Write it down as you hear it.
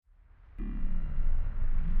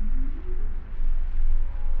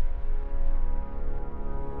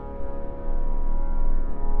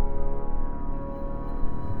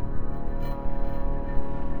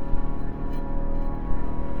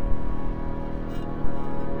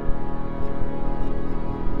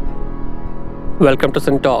Welcome to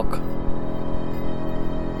Sin Talk.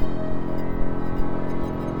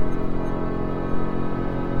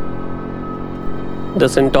 The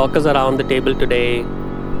Sin Talkers around the table today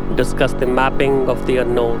discuss the mapping of the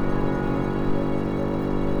unknown.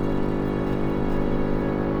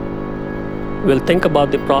 We'll think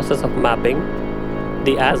about the process of mapping,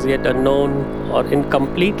 the as yet unknown or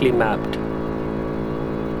incompletely mapped.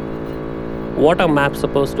 What are maps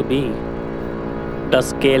supposed to be? Does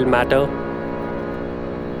scale matter?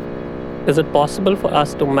 Is it possible for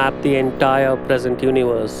us to map the entire present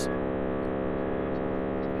universe?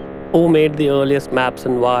 Who made the earliest maps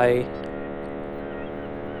and why?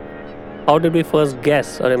 How did we first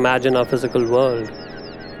guess or imagine our physical world?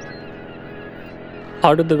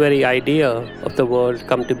 How did the very idea of the world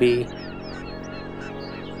come to be?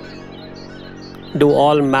 Do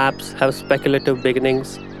all maps have speculative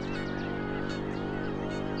beginnings?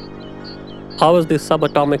 How is the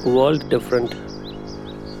subatomic world different?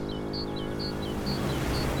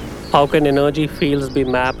 How can energy fields be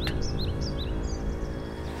mapped?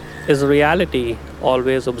 Is reality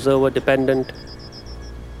always observer dependent?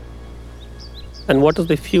 And what is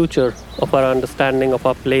the future of our understanding of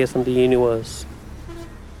our place in the universe?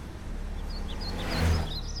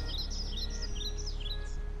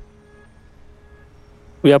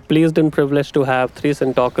 We are pleased and privileged to have three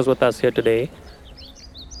Sin Talkers with us here today.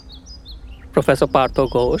 Professor Partho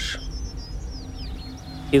Ghosh.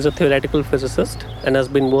 He's a theoretical physicist and has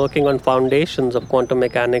been working on foundations of quantum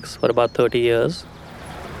mechanics for about 30 years.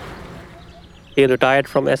 He retired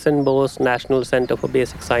from S.N. Bose National Center for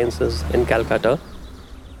Basic Sciences in Calcutta.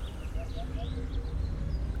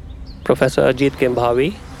 Professor Ajit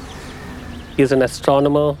Kembhavi. He's an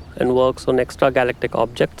astronomer and works on extragalactic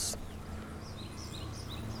objects.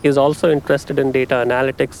 He is also interested in data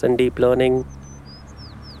analytics and deep learning.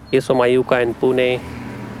 He is from IUCAA in Pune.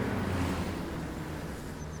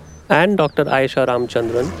 And Dr. Aisha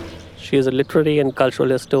Ramchandran. She is a literary and cultural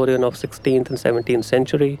historian of 16th and 17th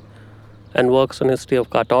century and works on history of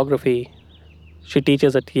cartography. She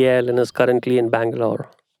teaches at Yale and is currently in Bangalore.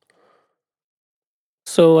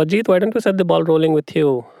 So, Ajit, why don't we set the ball rolling with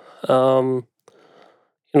you? Um,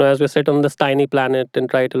 as we sit on this tiny planet and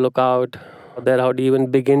try to look out there, how do you even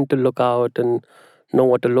begin to look out and know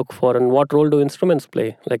what to look for? And what role do instruments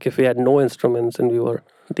play? Like, if we had no instruments and we were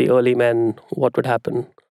the early men, what would happen?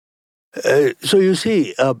 So you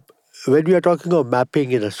see, when we are talking of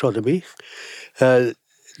mapping in astronomy,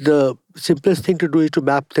 the simplest thing to do is to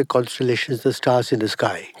map the constellations, the stars in the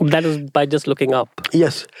sky. That is by just looking up.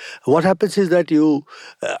 Yes. What happens is that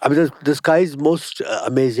the sky is most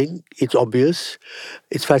amazing. It's obvious.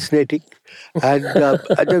 It's fascinating. And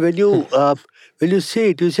then when you see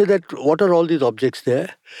it, you say that what are all these objects there?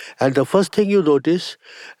 And the first thing you notice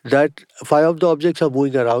that five of the objects are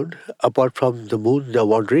moving around, apart from the moon, they're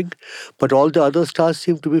wandering, but all the other stars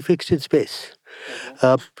seem to be fixed in space.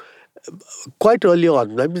 Uh, Quite early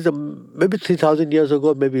on, maybe 3,000 years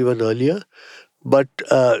ago, maybe even earlier, but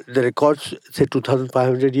the records say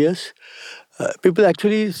 2,500 years, people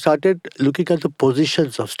actually started looking at the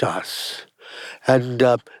positions of stars. And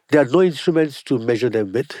there are no instruments to measure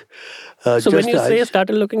them with. So when you say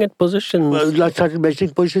started looking at positions, started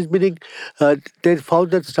measuring positions, meaning they found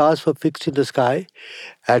that stars were fixed in the sky,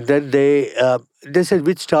 and then they said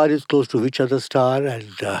which star is close to which other star, and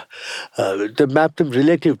they mapped them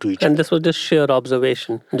relative to each other. and this was just sheer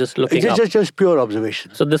observation, just looking up. Just pure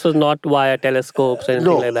observation. So this was not via telescopes or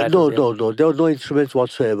anything like that. No. There were no instruments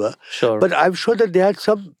whatsoever. Sure. But I'm sure that they had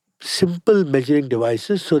some simple measuring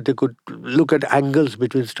devices so they could look at angles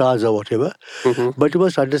between stars or whatever. Mhm. But you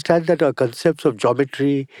must understand that our concepts of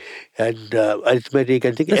geometry and arithmetic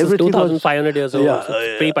and things, This is everything was 2,500 years old. Yeah, so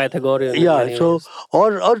it's pre-Pythagorean. in yeah. many So ways.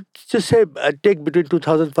 or just say take between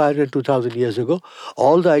 2,500 and 2,000 years ago,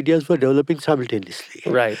 all the ideas were developing simultaneously.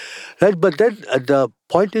 Right. Right, but then the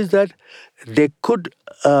point is that they could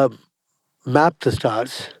map the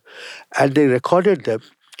stars and they recorded them,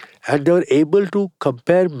 and they were able to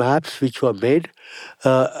compare maps which were made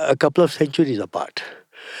a couple of centuries apart.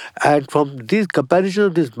 And from these comparison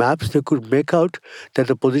of these maps, they could make out that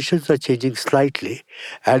the positions are changing slightly,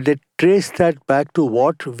 and they trace that back to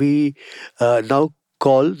what we now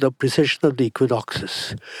call the precession of the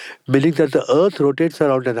equinoxes, meaning that the Earth rotates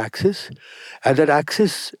around an axis, and that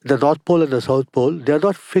axis, the North Pole and the South Pole, they are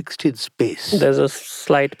not fixed in space. There's a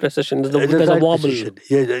slight precision. There's a Slight wobble. precision.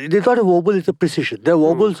 Yeah, it's not a wobble, it's a precision. There are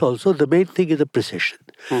wobbles also. The main thing is the precision.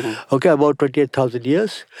 Okay, about 28,000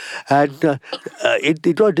 years. And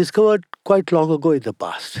it was discovered quite long ago in the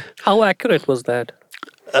past. How accurate was that?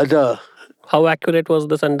 The How accurate was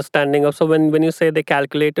this understanding of? So when you say they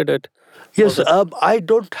calculated it, Yes, was it I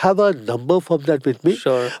don't have a number from that with me,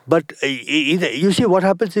 sure? but you see what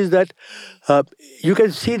happens is that uh, you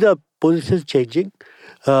can see the positions changing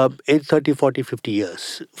in 30, 40, 50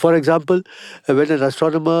 years. For example, when an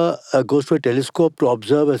astronomer goes to a telescope to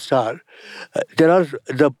observe a star,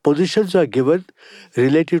 the positions are given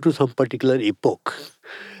relative to some particular epoch.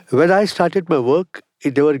 When I started my work,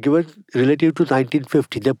 they were given relative to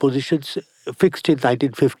 1950. Their positions fixed in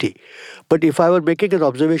 1950. But if I were making an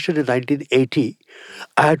observation in 1980,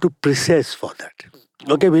 I had to precise for that.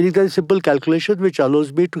 Okay, meaning there is simple calculation which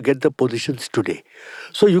allows me to get the positions today.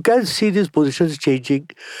 So you can see these positions changing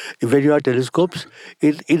when you have telescopes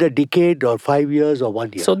in a decade or 5 years or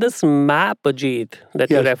 1 year. So this map, Ajit, that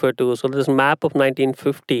you Yes, refer to, so this map of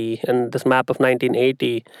 1950 and this map of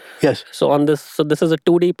 1980. yes. So on this, so this is a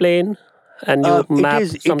 2D plane, and you It map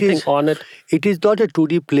is. It something is. on it. It is not a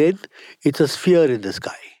 2D plane. It's a sphere in the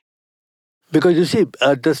sky. Because you see,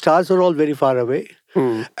 the stars are all very far away.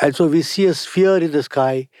 Hmm. And so we see a sphere in the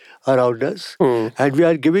sky around us. Hmm. And we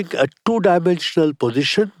are giving a two-dimensional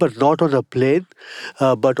position, but not on a plane,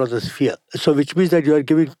 but on a sphere. So which means that you are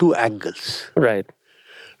giving two angles, Right.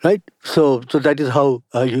 right? So that is how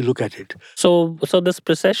you look at it. So this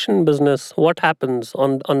precession business, what happens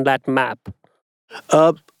on that map?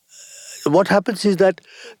 Uh, what happens is that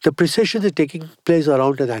the precession is taking place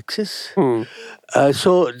around an axis. Hmm.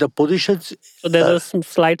 So the positions. So there's a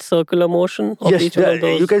slight circular motion of Yes, each one of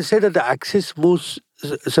those. you can say that the axis moves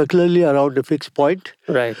circularly around a fixed point.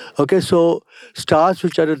 Right. Okay, so stars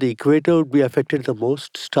which are at the equator would be affected the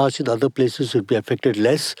most, stars in other places would be affected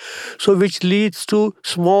less. So, which leads to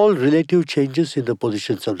small relative changes in the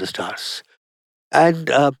positions of the stars.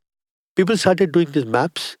 And people started doing these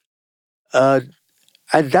maps, uh,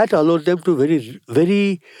 and that allowed them to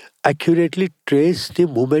very accurately trace the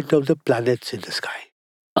movement of the planets in the sky.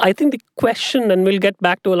 I think the question, and we'll get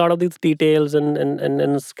back to a lot of these details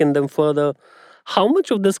and skin them further. How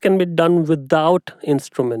much of this can be done without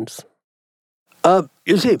instruments?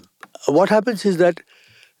 You see, what happens is that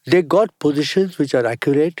they got positions which are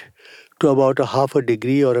accurate to about a half a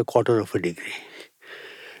degree or a quarter of a degree.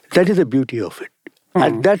 That is the beauty of it.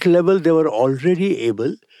 At that level, they were already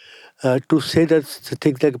able to say that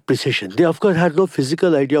things like precision. They, of course, had no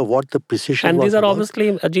physical idea of what the precision And was these are about.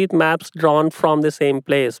 obviously, Ajit, maps drawn from the same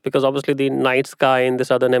place, because obviously the night sky in this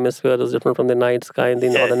southern hemisphere is different from the night sky in the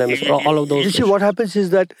northern hemisphere. All of those. You see, what happens is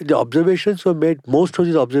that the observations were made, most of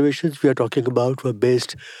these observations we are talking about were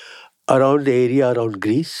based around the area around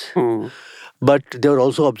Greece. But there were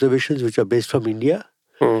also observations which are based from India.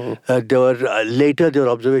 There were later there were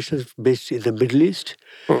observations based in the Middle East.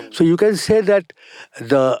 So you can say that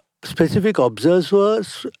the specific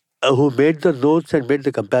observers who made the notes and made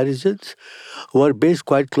the comparisons were based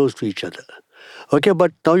quite close to each other. Okay,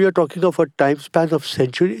 but now you're talking of a time span of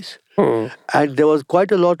centuries, and there was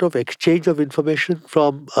quite a lot of exchange of information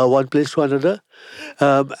from one place to another,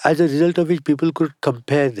 as a result of which people could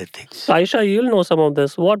compare the things. Aisha, you'll know some of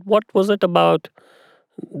this. What was it about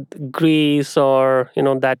Greece, or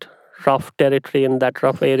that rough territory in that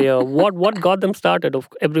rough area? what got them started?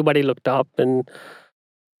 Everybody looked up, and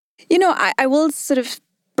I will sort of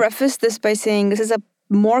preface this by saying this is a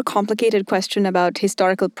more complicated question about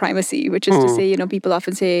historical primacy, which is to say, people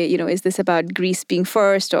often say, is this about Greece being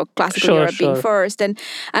first or classical Europe being first? And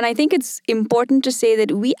I think it's important to say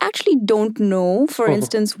that we actually don't know, for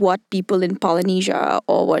instance, what people in Polynesia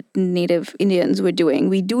or what native Indians were doing.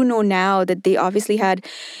 We do know now that they obviously had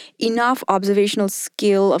enough observational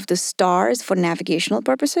skill of the stars for navigational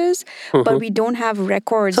purposes, but we don't have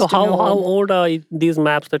records so to how know. old are these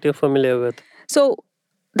maps that you're familiar with? So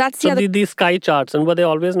that's the other. These sky charts, and were they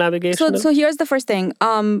always navigational? So here's the first thing.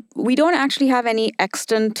 We don't actually have any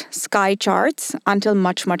extant sky charts until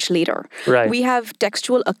much, much later. Right. We have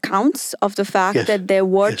textual accounts of the fact that there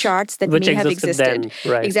were charts that which may have existed then.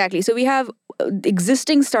 Right. Exactly. So we have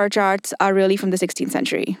existing star charts are really from the 16th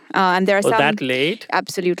century. And there are some... that late?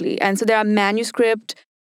 Absolutely. And so there are manuscript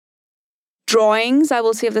drawings, I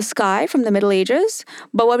will say, of the sky from the Middle Ages.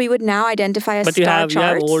 But what we would now identify as star charts... But you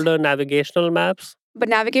have older navigational maps? But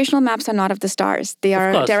navigational maps are not of the stars. They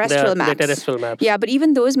are terrestrial maps. They're terrestrial maps. Yeah, but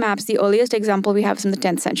even those maps, the earliest example we have is from the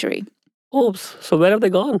 10th century. Oops. So where have they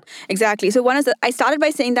gone? Exactly. So I started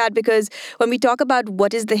by saying that because when we talk about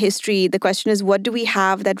what is the history, the question is what do we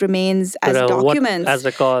have that remains as documents as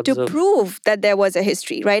records to prove that there was a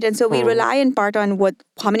history, right? And so we rely in part on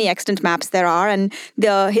how many extant maps there are, and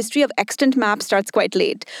the history of extant maps starts quite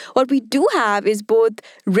late. What we do have is both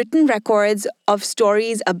written records of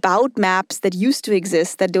stories about maps that used to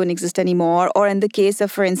exist that don't exist anymore, or in the case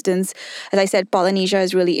of, for instance, as I said, Polynesia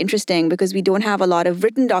is really interesting because we don't have a lot of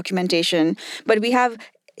written documentation, but we have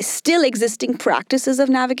still existing practices of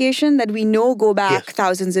navigation that we know go back Yes.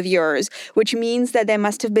 thousands of years, which means that there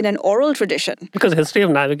must have been an oral tradition. Because history of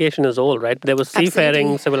navigation is old, right? There was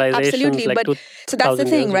seafaring Absolutely. civilizations Absolutely. like But 2,000 so that's the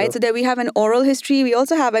thing, years right? ago. So there we have an oral history. We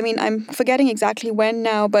also have, I mean, I'm forgetting exactly when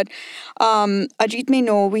now, but Ajit may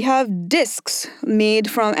know, we have discs made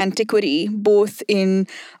from antiquity, both in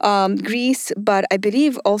Greece, but I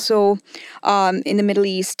believe also in the Middle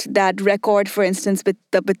East, that record, for instance, with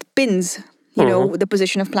pins, you know, the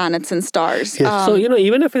position of planets and stars. Yes. So,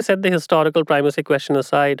 even if we set the historical primacy question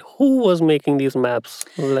aside, who was making these maps?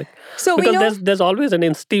 Like, So we because know there's always an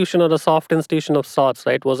institution or a soft institution of sorts,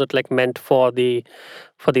 right? Was it like meant for the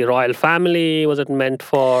royal family? Was it meant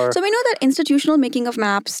for? So we know that institutional making of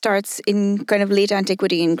maps starts in kind of late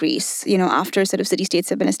antiquity in Greece, you know, after sort of city-states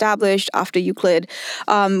have been established, after Euclid.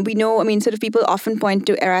 We know, I mean, sort of people often point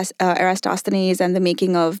to Eratosthenes and the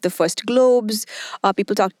making of the first globes.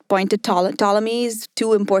 People point to Ptolemy's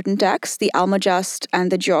two important texts, the Almagest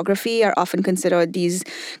and the Geography, are often considered these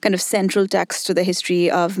kind of central texts to the history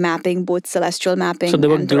of mapping, both celestial mapping So there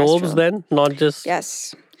were and globes terrestrial. then, not just.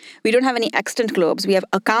 Yes. We don't have any extant globes. We have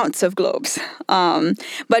accounts of globes.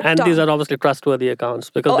 But And these are obviously trustworthy accounts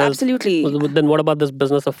because Oh, there's. absolutely. Then what about this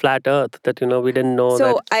business of flat Earth that we didn't know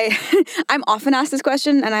So that? I'm often asked this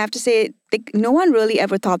question, and I have to say, like, no one really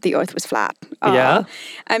ever thought the Earth was flat. Yeah.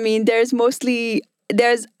 I mean, there's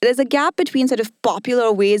a gap between sort of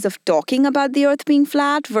popular ways of talking about the Earth being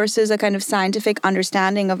flat versus a kind of scientific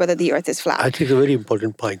understanding of whether the Earth is flat. I think it's a very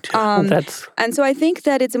important point. That's. And so I think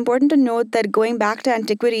that it's important to note that going back to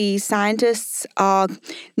antiquity, scientists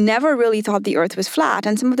never really thought the Earth was flat.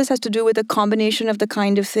 And some of this has to do with a combination of the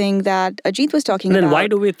kind of thing that Ajit was talking Then about. why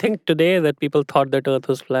do we think today that people thought that Earth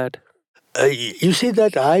was flat? You see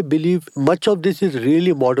that I believe much of this is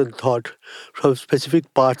really modern thought from specific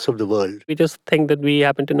parts of the world. We just think that we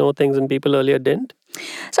happen to know things and people earlier didn't.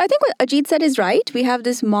 So I think what Ajit said is right. We have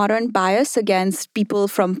this modern bias against people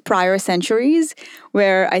from prior centuries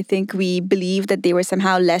where I think we believe that they were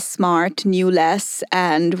somehow less smart, knew less,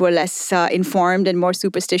 and were less informed and more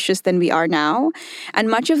superstitious than we are now. And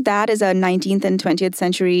much of that is a 19th and 20th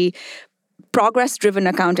century progress-driven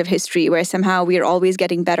account of history where somehow we are always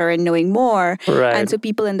getting better and knowing more. Right. And so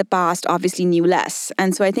people in the past obviously knew less.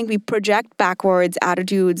 And so I think we project backwards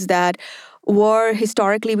attitudes that were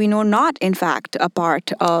historically, we know, not in fact a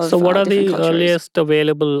part of So what are different the cultures. earliest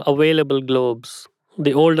available globes?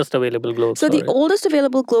 The oldest available globes. So the sorry. oldest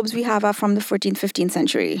available globes we have are from the 14th, 15th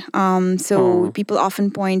century. So people often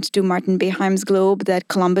point to Martin Beheim's globe that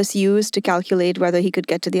Columbus used to calculate whether he could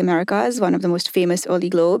get to the Americas, one of the most famous early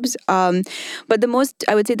globes. But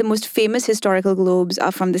I would say the most famous historical globes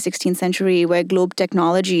are from the 16th century, where globe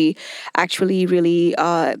technology actually really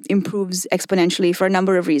improves exponentially for a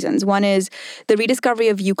number of reasons. One is the rediscovery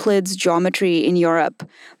of Euclid's geometry in Europe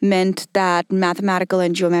meant that mathematical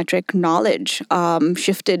and geometric knowledge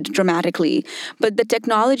shifted dramatically. But the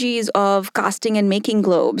technologies of casting and making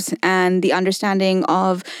globes and the understanding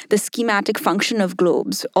of the schematic function of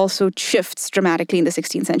globes also shifts dramatically in the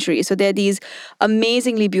 16th century. So there are these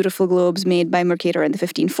amazingly beautiful globes made by Mercator in the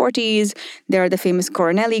 1540s. There are the famous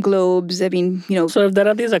Coronelli globes. I mean, So if there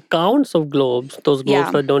are these accounts of globes, those globes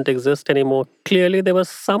Yeah. that don't exist anymore, clearly there was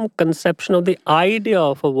some conception of the idea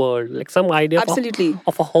of a world, like some idea Absolutely.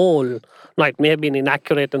 of a whole. Now, it may have been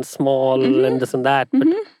inaccurate and small and this and that, but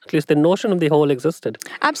at least the notion of the whole existed.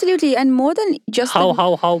 Absolutely. And more than just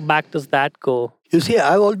How back does that go? You see,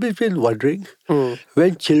 I've always been wondering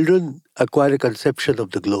when children acquire a conception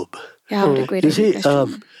of the globe. Yeah, what a great You see,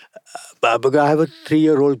 question. I have a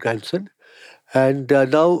 3-year-old grandson, and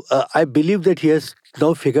now I believe that he has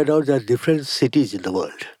now figured out there are different cities in the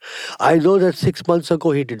world. I know that 6 months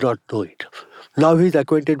ago he did not know it. Now he's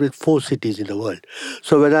acquainted with 4 cities in the world.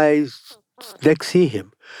 So when I next see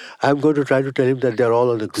him, I'm going to try to tell him that they're all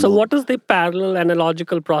on the globe. So what is the parallel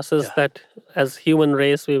analogical process that as human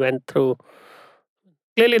race we went through?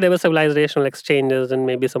 Clearly there were civilizational exchanges and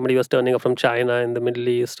maybe somebody was turning up from China in the Middle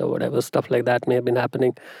East or whatever, stuff like that may have been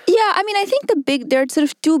happening. Yeah, I mean, I think there are sort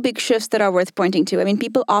of two big shifts that are worth pointing to. I mean,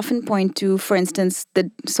 people often point to, for instance, the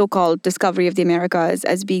so-called discovery of the Americas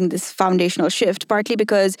as being this foundational shift, partly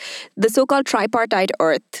because the so-called tripartite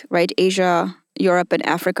Earth, right, Asia, Europe, and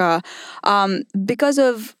Africa, because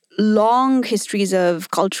of long histories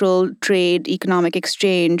of cultural trade, economic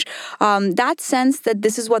exchange, that sense that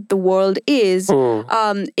this is what the world is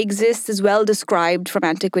exists, is well described from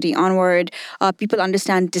antiquity onward. People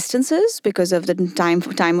understand distances because of the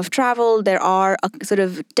time of travel. There are sort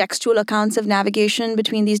of textual accounts of navigation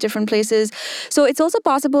between these different places. So it's also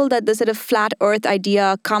possible that the sort of flat Earth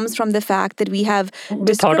idea comes from the fact that we have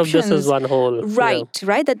We thought of this as one whole. right?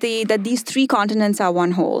 That these three continents are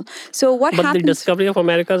one whole. So what But happens? the discovery of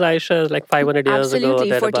Americas, Aisha, is like 500 years ago. Absolutely,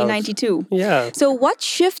 Thereabouts. 1492. Yeah. So what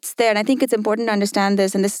shifts there, and I think it's important to understand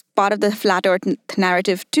this, and this is part of the flat Earth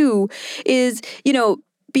narrative too, is,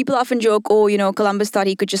 people often joke, Columbus thought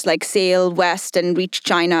he could just like sail west and reach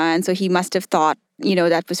China, and so he must have thought,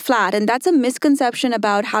 that was flat. And that's a misconception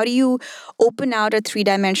about how do you open out a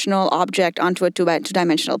three-dimensional object onto a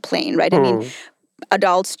two-dimensional plane, right? I mean,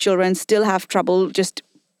 adults, children still have trouble just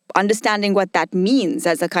understanding what that means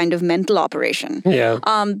as a kind of mental operation. Yeah.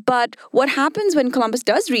 But what happens when Columbus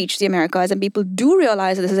does reach the Americas and people do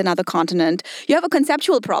realize that this is another continent, you have a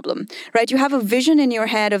conceptual problem, right? You have a vision in your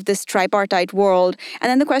head of this tripartite world. And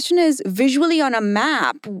then the question is, visually on a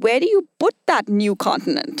map, where do you put that new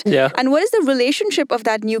continent? Yeah. And what is the relationship of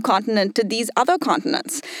that new continent to these other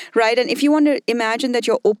continents, right? And if you want to imagine that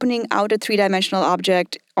you're opening out a three-dimensional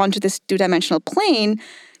object onto this two-dimensional plane,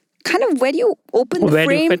 kind of where do you open the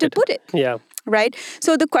frame to put it? Yeah. Right?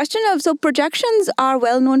 So the question of, projections are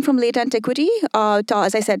well known from late antiquity.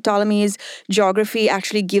 As I said, Ptolemy's geography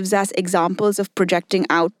actually gives us examples of projecting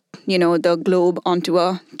out, the globe onto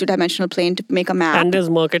a two-dimensional plane to make a map. And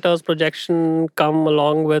does Mercator's projection come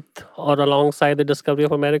along with or alongside the discovery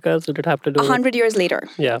of Americas? Did it have to do 100 years later.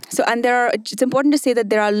 Yeah. So, and it's important to say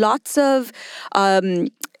that there are lots of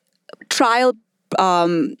trial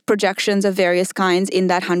projections of various kinds in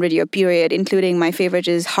that 100-year period, including my favorite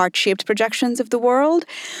is heart-shaped projections of the world,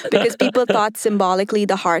 because people thought symbolically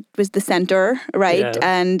the heart was the center, right? Yeah.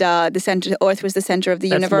 And the Earth was the center of the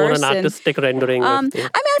That's universe. more an artistic rendering. I'll say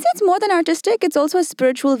it's more than artistic. It's also a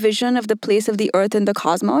spiritual vision of the place of the Earth in the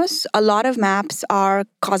cosmos. A lot of maps are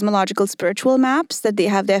cosmological spiritual maps, that they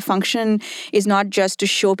have their function is not just to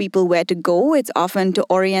show people where to go, it's often to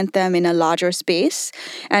orient them in a larger space.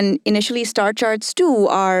 And initially, star charts too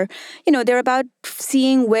are, they're about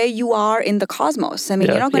seeing where you are in the cosmos. I mean,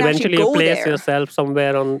 you're not going to actually go eventually you place there. yourself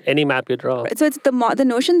somewhere on any map you draw. So it's the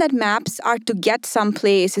notion that maps are to get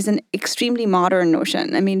someplace is an extremely modern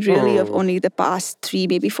notion. I mean, really of only the past 300,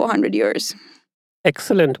 maybe 400 years.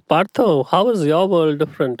 Excellent. Partho, how is your world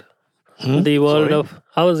different? The world Sorry? of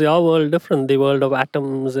how is your world different? The world of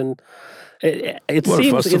atoms and it Well,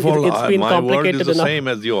 seems first of all, it's been my world complicated is the enough. same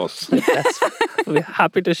as yours. We're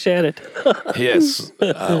happy to share it. Yes,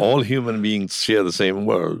 all human beings share the same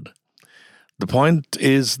world. The point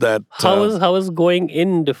is that How is going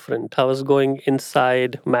in different? How is going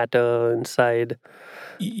inside matter, inside?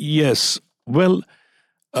 yes, well,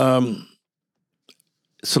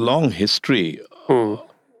 it's a long history. In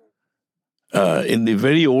the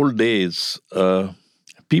very old days,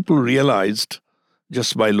 people realized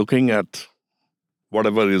just by looking at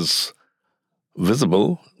whatever is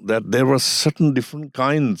visible that there were certain different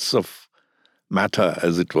kinds of matter,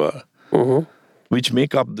 as it were, which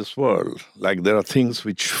make up this world. Like there are things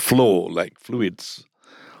which flow like fluids,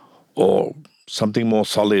 or something more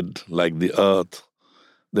solid like the earth.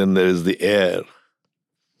 Then there is the air.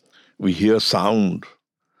 We hear sound.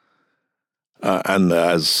 And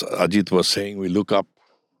as Ajit was saying, we look up,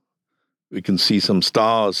 we can see some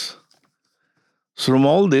stars. So from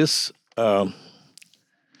all this,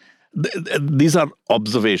 these are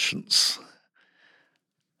observations.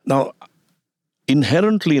 Now,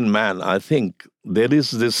 inherently in man, I think there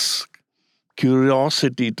is this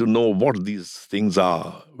curiosity to know what these things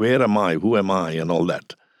are. Where am I? Who am I? And all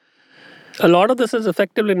that. A lot of this is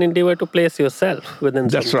effectively an endeavor to place yourself within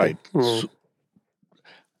That's something. right.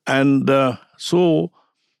 So,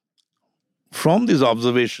 from these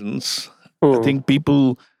observations, I think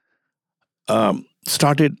people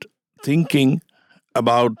started thinking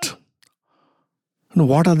about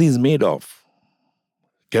what are these made of?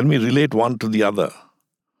 Can we relate one to the other?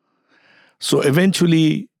 So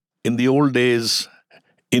eventually, in the old days,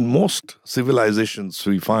 in most civilizations,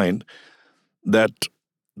 we find that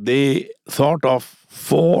they thought of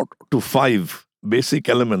 4 to 5 basic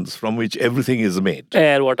elements from which everything is made.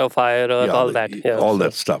 Air, water, fire, earth, Yeah, all that. Yeah, all so-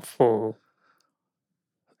 that stuff. Hmm.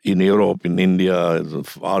 In Europe, in India,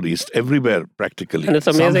 Far East, everywhere practically. And it's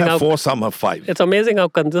amazing some have how- 4, some have 5. It's amazing how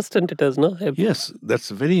consistent it is, no? Yes, that's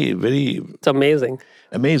very, very It's amazing.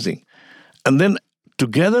 amazing. And then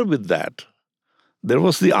together with that, there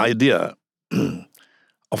was the idea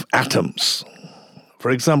of atoms. For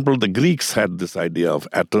example, the Greeks had this idea of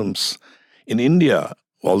atoms. In India,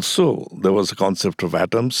 also, there was a concept of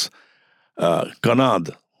atoms.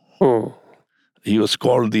 Kanad, he was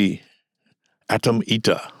called the atom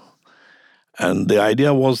eater. And the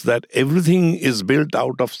idea was that everything is built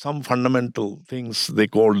out of some fundamental things they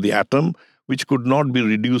called the atom, which could not be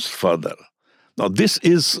reduced further. Now, this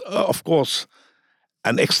is, of course,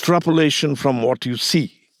 an extrapolation from what you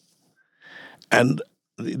see. And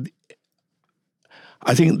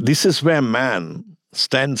I think this is where man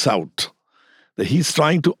stands out. That he's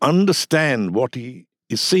trying to understand what he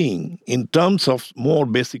is seeing in terms of more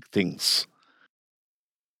basic things.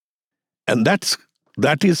 And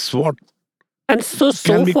that is what And so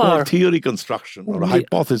can be far, called theory construction or a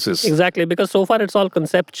hypothesis. exactly, because so far it's all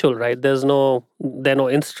conceptual, right? There are no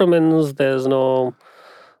instruments. There's no.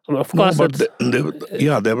 I mean, of course, No,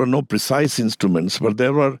 but there were no precise instruments, but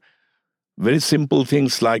there were very simple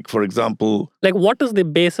things like, for example, like what is the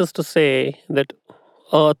basis to say that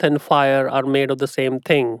earth and fire are made of the same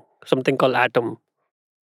thing? Something called atom.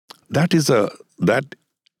 It's a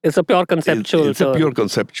pure conceptual. It's a pure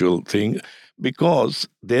conceptual thing, because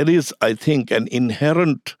there is, I think, an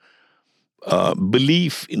inherent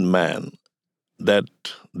belief in man that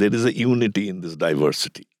there is a unity in this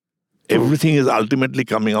diversity. Everything is ultimately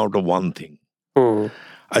coming out of one thing.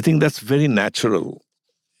 I think that's very natural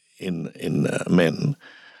in men.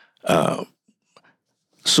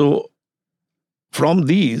 So from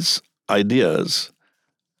these ideas,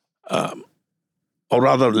 or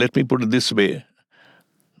rather, let me put it this way,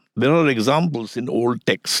 there are examples in old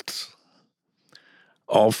texts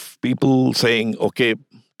of people saying, okay,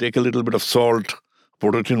 take a little bit of salt,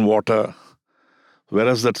 put it in water. Where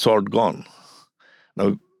has that salt gone?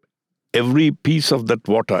 Now, every piece of that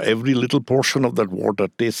water, every little portion of that water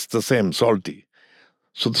tastes the same, salty.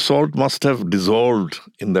 So the salt must have dissolved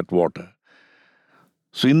in that water.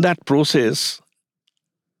 So in that process,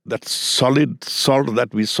 that solid salt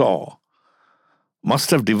that we saw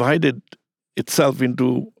must have divided itself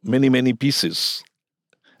into many, many pieces.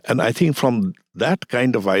 And I think from that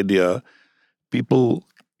kind of idea, people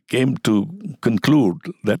came to conclude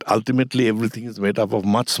that ultimately everything is made up of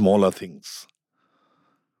much smaller things.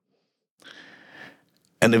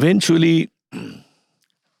 And eventually,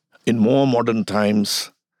 in more modern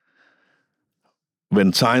times,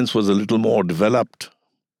 when science was a little more developed,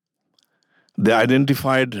 they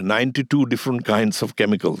identified 92 different kinds of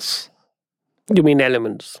chemicals. You mean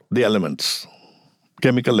elements? The elements,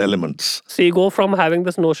 chemical elements. So you go from having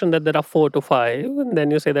this notion that there are 4 to 5, and then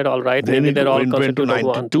you say that all right, Then maybe they're all went to constituted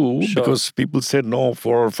of 92 one. Sure. because people said no,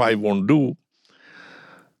 4 or 5 won't do.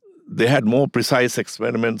 They had more precise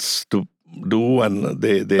experiments to do, and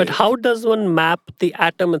they. But how does one map the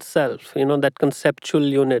atom itself? That conceptual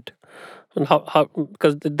unit, and how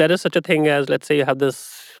because there is such a thing as, let's say, you have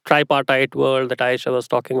this tripartite world that Aisha was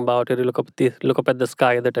talking about. You look up at the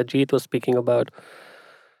sky that Ajit was speaking about,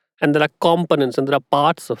 and there are components and there are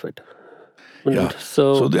parts of it. Yeah.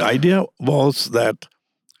 So the idea was that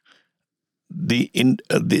the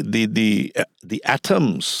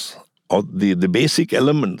atoms or the basic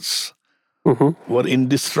elements were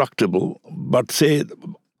indestructible. But say,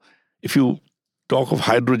 if you talk of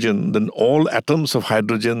hydrogen, then all atoms of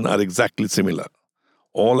hydrogen are exactly similar.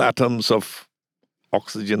 All atoms of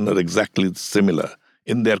oxygen are exactly similar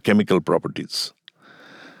in their chemical properties.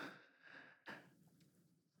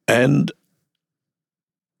 And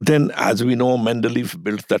then, as we know, Mendeleev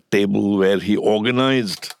built that table where he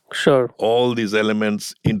organized all these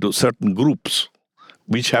elements into certain groups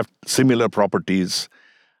which have similar properties.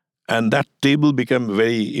 And that table became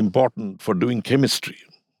very important for doing chemistry.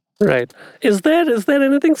 Right. Is there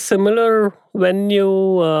anything similar when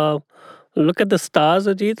you look at the stars,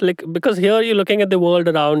 Ajit? Like, because here you're looking at the world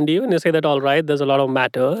around you and you say that, all right, there's a lot of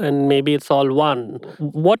matter and maybe it's all one.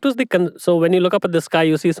 What was so when you look up at the sky,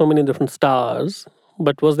 you see so many different stars.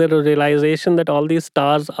 But was there a realization that all these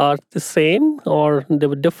stars are the same or they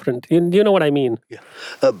were different? You know what I mean? Yeah.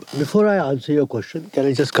 Before I answer your question, can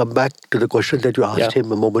I just come back to the question that you asked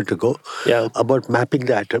him a moment ago about mapping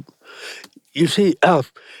the atom? You see,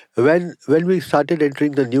 when we started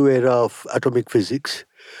entering the new era of atomic physics,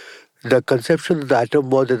 the conception of the atom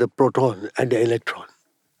was as a proton and an electron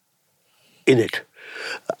in it.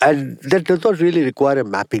 And that does not really require a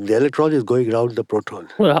mapping. The electron is going around the proton.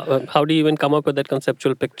 Well, how do you even come up with that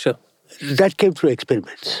conceptual picture? That came through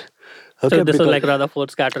experiments. Okay, so this is like Rutherford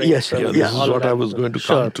scattering. Yes, this is what I was going to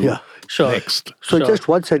come to next. So just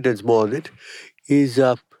one sentence more on it is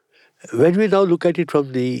when we now look at it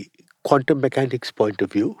from the quantum mechanics point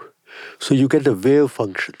of view, So you get the wave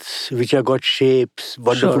functions, which have got shapes,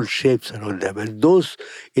 wonderful Sure. shapes around them. And those,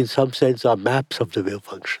 in some sense, are maps of the wave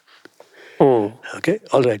function. Hmm. Okay?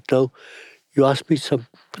 All right. Now, you asked me some.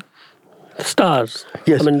 Stars.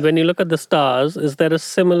 Yes. I mean, when you look at the stars, is there a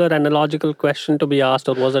similar analogical question to be asked,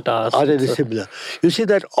 or was it asked? Are they It's a- similar? You see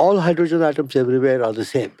that all hydrogen atoms everywhere are the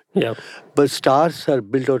same. yeah. But stars are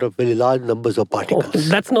built out of very large numbers of Oh, particles.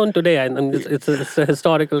 that's known today. And it's a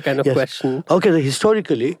historical kind of Yes. question. Okay,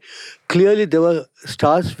 historically, clearly there were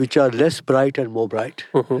stars which are less bright and more bright.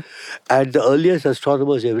 Mm-hmm. And the earliest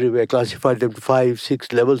astronomers everywhere classified them to 5,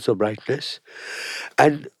 6 levels of brightness.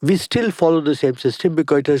 And we still follow the same system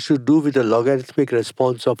because it has to do with the logarithmic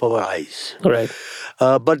response of our eyes. Right.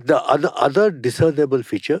 But the other discernible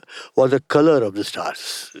feature was the color of the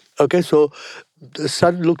stars. Okay, so the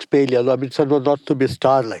sun looks pale yellow. I mean, sun was not to be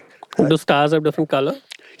star-like. Do stars have different color?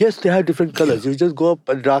 Yes, they have different colors. You just go up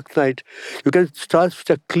on dark night, you get stars which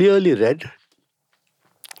are clearly red.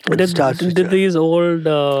 and Did, stars which did are- these old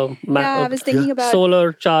Yeah, I was thinking about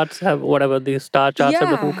solar charts have whatever these star charts have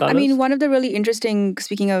different colors? I mean, one of the really interesting,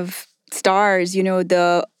 speaking of stars,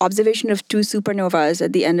 the observation of two supernovas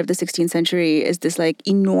at the end of the 16th century is this like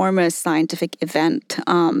enormous scientific event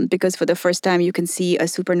because for the first time you can see a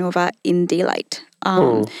supernova in daylight.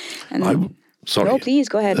 And Sorry. no, please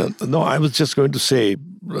go ahead. No, I was just going to say,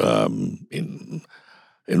 in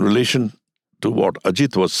relation to what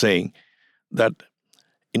Ajit was saying, that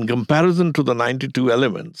in comparison to the 92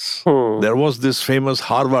 elements, there was this famous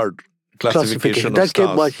Harvard classification of that stars.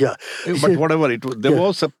 came much, yeah. But whatever it was, there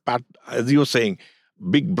was a as you were saying,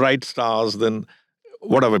 big bright stars. Then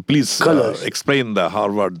whatever. Please Colors. explain the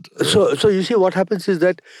Harvard. So you see, what happens is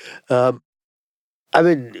that, I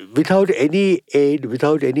mean, without any aid,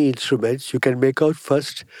 without any instruments, you can make out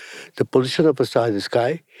first the position of a star in the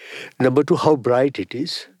sky, number two, how bright it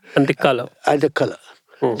is, and the color. and the color.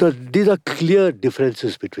 So these are clear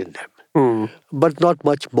differences between them, but not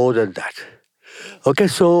much more than that. Okay,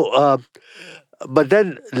 so, but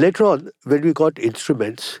then later on, when we got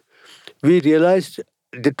instruments, we realized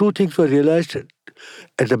the two things were realized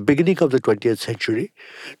at the beginning of the 20th century,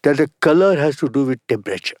 that the color has to do with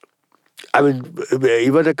temperature. I mean,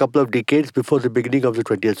 even a couple of decades before the beginning of the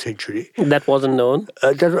 20th century, That wasn't known.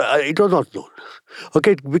 it was not known.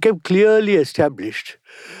 Okay, it became clearly established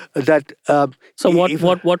that. So if-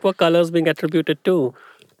 what were colors being attributed to?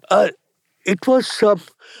 It was.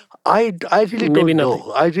 I really Maybe don't know.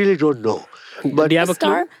 nothing. I really don't know. But Do you have a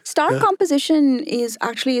clue? Star composition is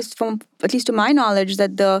from at least to my knowledge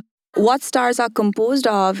that what stars are composed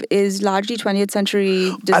of is largely 20th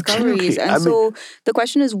century discoveries. Absolutely. And I mean- so the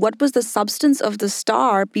question is, what was the substance of the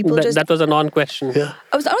star? People That was a non-question. yeah.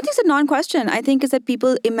 I don't think it's a non-question. I think is that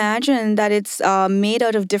people imagine that it's made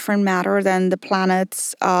out of different matter than the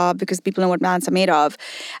planets because people know what planets are made of.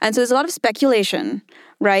 And so there's a lot of speculation,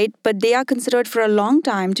 right? But they are considered for a long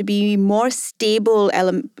time to be more stable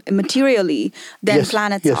materially than Yes,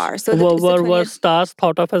 planets yes. are. So Were stars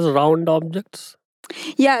thought of as round objects?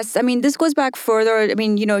 Yes, I mean, this goes back further. I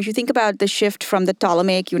mean, if you think about the shift from the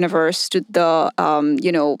Ptolemaic universe to the,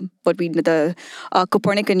 the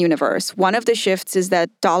Copernican universe, one of the shifts is that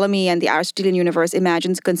Ptolemy and the Aristotelian universe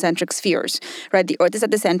imagines concentric spheres, right? The Earth is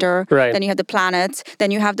at the center, Right. then you have the planets, then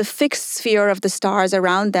you have the fixed sphere of the stars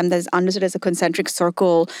around them that is understood as a concentric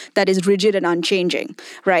circle that is rigid and unchanging,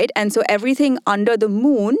 right? And so everything under the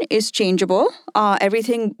moon is changeable.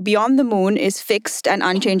 Everything beyond the moon is fixed and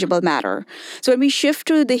unchangeable matter. So when we shift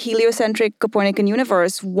to the heliocentric Copernican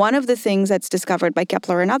universe, one of the things that's discovered by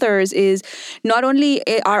Kepler and others is not only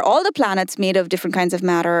are all the planets made of different kinds of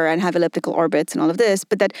matter and have elliptical orbits and all of this,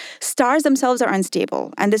 but that stars themselves are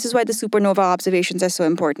unstable. And this is why the supernova observations are so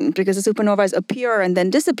important, because the supernovas appear and then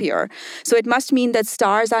disappear. So it must mean that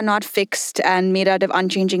stars are not fixed and made out of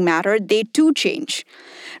unchanging matter. They too change,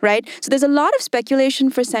 right? So there's a lot of speculation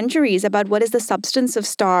for centuries about what is the substance of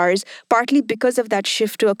stars, partly because of that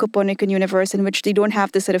shift to a Copernican universe in which they don't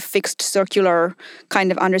have this sort of fixed circular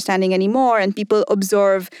kind of understanding anymore. And people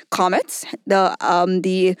observe comets.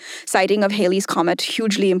 The sighting of Halley's Comet,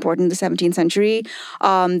 hugely important in the 17th century.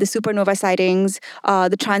 The supernova sightings,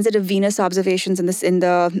 the transit of Venus observations in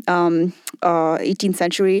the 18th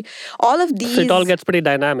century. All of these. So it all gets pretty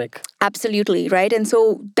dynamic. Absolutely, right? And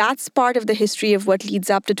so that's part of the history of what leads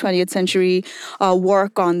up to 20th century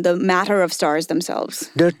work on the matter of stars themselves.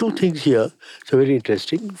 There are two things here, so very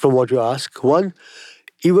interesting from what you ask. One,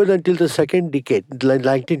 even until the second decade, like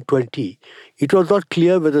 1920, it was not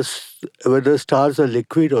clear whether stars are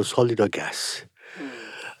liquid or solid or gas.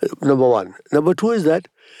 Number one. Number two is that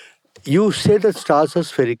you say that stars are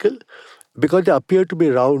spherical because they appear to be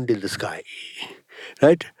round in the sky,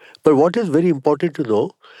 right? But what is very important to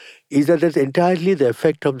know is that it's entirely the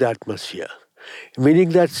effect of the atmosphere. Meaning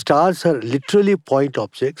that stars are literally point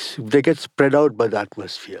objects, they get spread out by the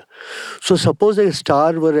atmosphere. So, suppose a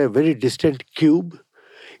star were a very distant cube,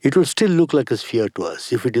 it would still look like a sphere to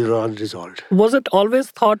us if it is unresolved. Was it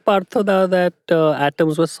always thought, Partha, that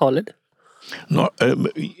atoms were solid? No,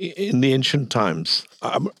 in the ancient times,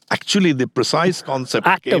 actually, the precise concept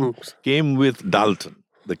Atoms. came with Dalton,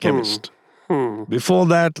 the chemist. Before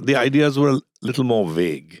that, the ideas were a little more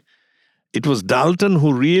vague. It was Dalton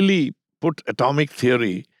who really put atomic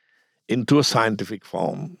theory into a scientific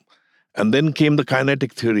form. And then came the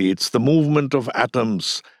kinetic theory. It's the movement of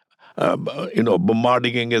atoms,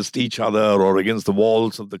 bombarding against each other or against the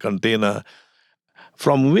walls of the container,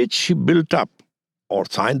 from which he built up, or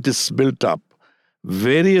scientists built up,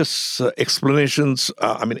 various explanations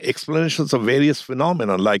of various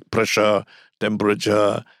phenomena like pressure,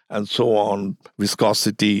 temperature, and so on,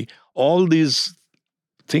 viscosity. All these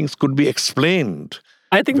things could be explained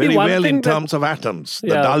I think very the one well thing in terms of atoms, the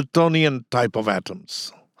Yeah. Daltonian type of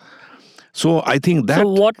atoms. So I think that So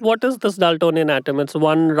what is this Daltonian atom? It's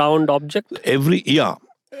one round object.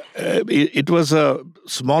 it was a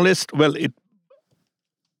smallest. Well,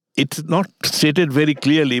 it's not stated very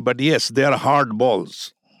clearly, but yes, they are hard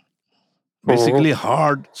balls. Basically,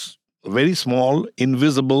 hard, very small,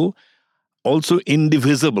 invisible, also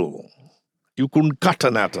indivisible. You couldn't cut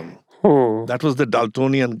an atom. That was the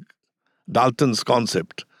Dalton's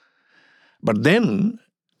concept. But then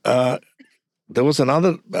there was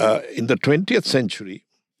another in the 20th century.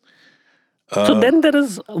 So then there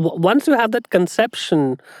is, once you have that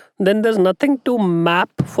conception, then there's nothing to map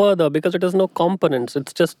further because it has no components.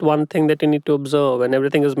 It's just one thing that you need to observe, and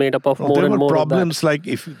everything is made up of more There and were more problems like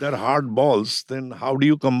if they're hard balls, then how do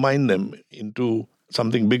you combine them into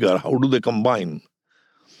something bigger? How do they combine?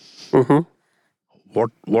 of that.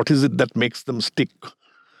 What is it that makes them stick?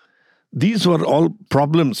 These were all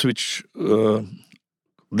problems which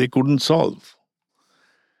they couldn't solve.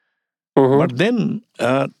 But then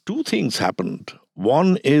two things happened.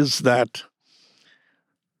 One is that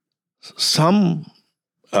some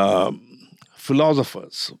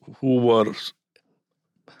philosophers who were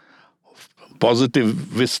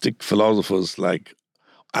positivistic philosophers, like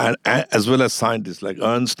as well as scientists like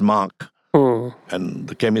Ernst Mach and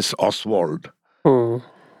the chemist Oswald,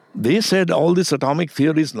 they said all this atomic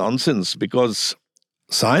theory is nonsense because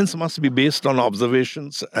science must be based on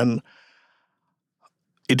observations, and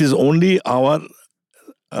it is only our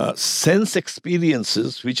sense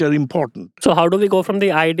experiences which are important. So how do we go from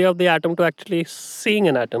the idea of the atom to actually seeing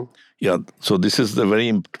an atom? Yeah, so this is the very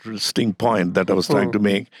interesting point that I was trying to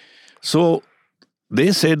make. So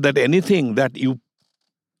they said that anything that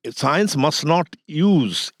science must not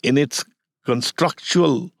use in its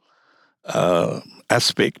constructual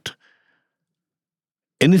aspect,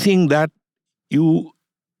 anything that you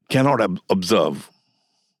cannot observe.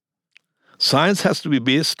 Science has to be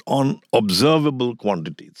based on observable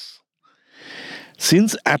quantities.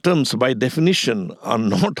 Since atoms, by definition, are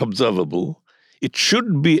not observable, it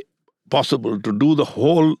should be possible to do the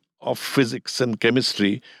whole of physics and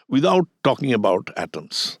chemistry without talking about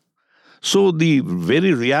atoms. So the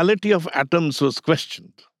very reality of atoms was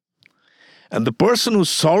questioned. And the person who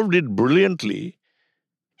solved it brilliantly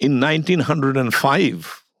in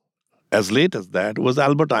 1905, as late as that, was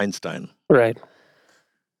Albert Einstein. Right.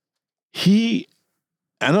 He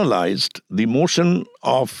analyzed the motion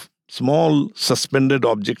of small suspended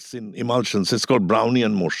objects in emulsions. It's called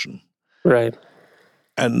Brownian motion. Right.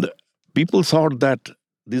 And people thought that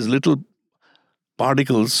these little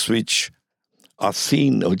particles which are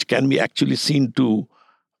seen, which can be actually seen to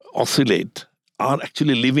oscillate, are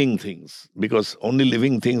actually living things, because only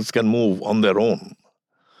living things can move on their own.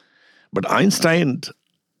 But Einstein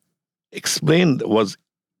was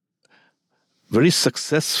very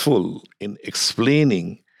successful in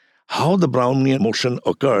explaining how the Brownian motion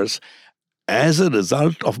occurs as a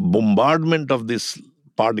result of bombardment of these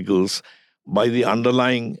particles by the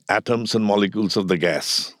underlying atoms and molecules of the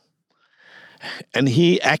gas. And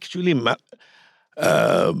he actually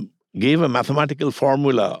gave a mathematical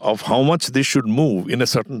formula of how much they should move in a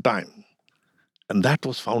certain time. And that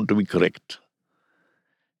was found to be correct.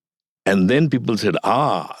 And then people said,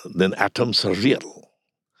 then atoms are real.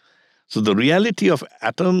 So the reality of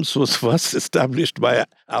atoms was first established by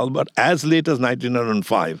Albert as late as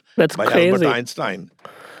 1905. That's by crazy. Albert Einstein.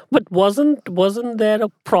 But wasn't there a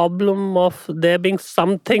problem of there being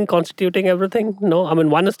something constituting everything? No, I mean,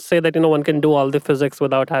 one is to say that one can do all the physics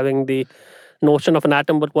without having the notion of an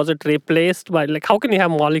atom, but was it replaced by, like, how can you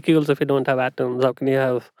have molecules if you don't have atoms? How can you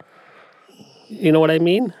have, you know what I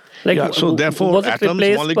mean? Like, So therefore, was it atoms,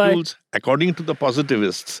 replaced molecules, according to the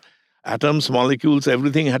positivists, atoms, molecules,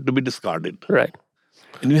 everything had to be discarded. Right.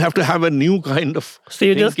 And you have to have a new kind of So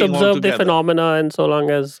you just thinking observe the altogether. phenomena, and so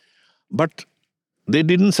long as But they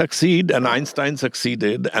didn't succeed, and Einstein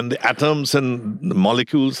succeeded, and the atoms and the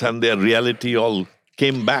molecules and their reality all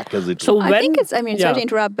came back as it so were. when I think it's, sorry yeah. to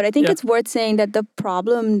interrupt, but I think Yeah. it's worth saying that the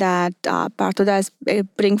problem that Parthoda is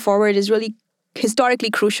putting forward is really historically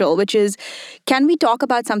crucial, which is, can we talk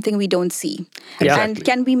about something we don't see? Yeah. And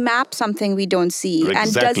can we map something we don't see? And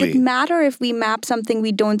does Exactly. it matter if we map something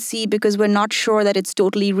we don't see because we're not sure that it's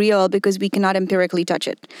totally real because we cannot empirically touch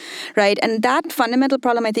it, right? And that fundamental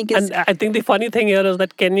problem, I think, is... And I think the funny thing here is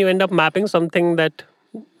that can you end up mapping something that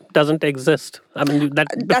doesn't exist? I mean, that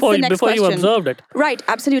that's before the next before you question. observed it. Right,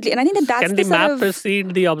 absolutely. And I think that that's Can the the sort map of...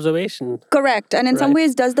 precede the observation? Correct. And in some Right.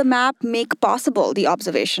 ways, does the map make possible the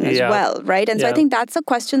observation as Yeah. well, right? And so I Yeah. think that's a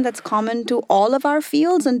question that's common to all of our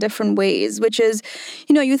fields in different ways, which is,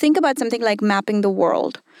 you think about something like mapping the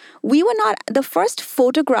world. We were not... The first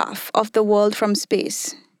photograph of the world from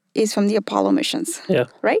space is from the Apollo missions, Yeah.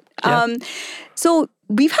 right? Yeah. So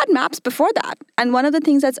we've had maps before that. And one of the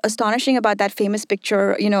things that's astonishing about that famous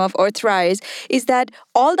picture, of Earthrise is that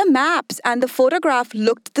all the maps and the photograph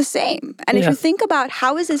looked the same. And if Yeah. you think about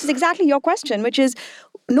how is this, is exactly your question, which is,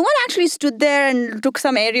 no one actually stood there and took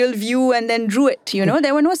some aerial view and then drew it,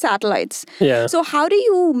 There were no satellites. Yeah. So how do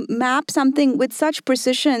you map something with such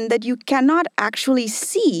precision that you cannot actually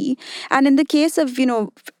see? And in the case of,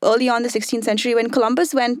 early on the 16th century, when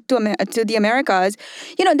Columbus went to the Americas,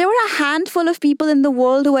 there were a handful of people in the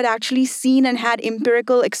world who had actually seen and had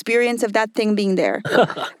empirical experience of that thing being there,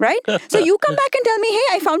 right? So you come back and tell me, hey,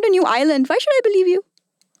 I found a new island. Why should I believe you?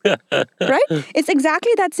 Right? It's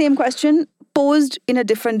exactly that same question posed in a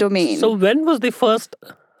different domain. So when was the first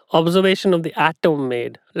observation of the atom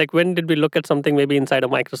made? Like when did we look at something maybe inside a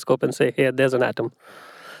microscope and say, here, there's an atom?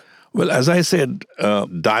 Well, as I said,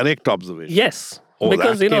 direct observation. Yes. Oh,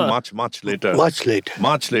 because, that came much later. Much later.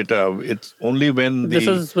 Much later. It's only when this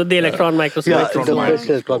is with the electron microscope. yeah, electron the microscope. first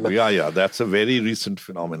electron microscope. Yeah, that's a very recent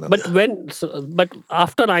phenomenon. But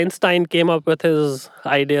after Einstein came up with his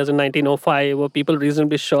ideas in 1905, were people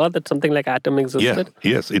reasonably sure that something like atom existed?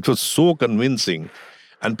 Yes, it was so convincing.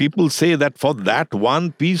 And people say that for that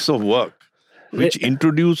one piece of work, which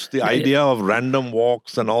introduced the idea of random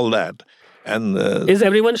walks and all that, and Is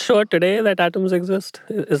everyone sure today that atoms exist?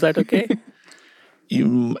 Is that okay?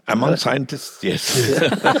 among scientists, yes.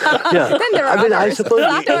 Yeah. Then there are I mean, I others. suppose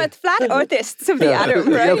flat earthists of the atom,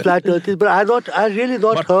 right? Yeah, flat earthists. But I really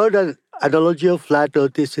not heard an analogy of flat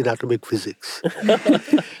earthists in atomic physics.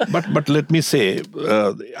 But let me say,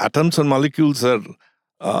 atoms and molecules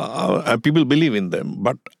are people believe in them,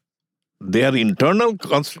 but their internal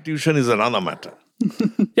constitution is another matter.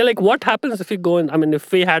 Yeah, like what happens if you go in? I mean,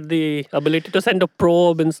 if we had the ability to send a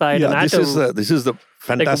probe inside an this atom, is the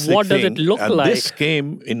fantastic what does thing. it look and like? This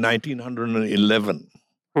came in 1911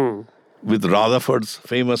 Hmm. with Rutherford's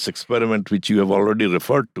famous experiment, which you have already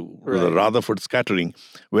referred to, with the Rutherford scattering,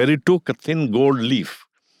 where he took a thin gold leaf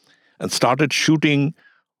and started shooting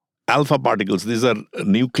alpha particles. These are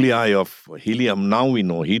nuclei of helium. Now we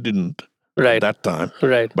know he didn't Right. at that time.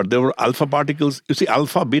 Right. But there were alpha particles. You see,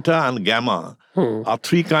 alpha, beta, and gamma are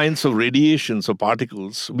three kinds of radiations or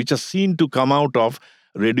particles which are seen to come out of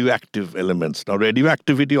radioactive elements. Now,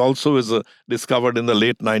 radioactivity also is discovered in the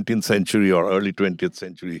late 19th century or early 20th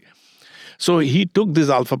century. So he took these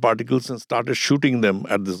alpha particles and started shooting them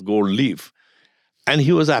at this gold leaf. And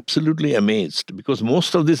he was absolutely amazed because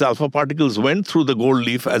most of these alpha particles went through the gold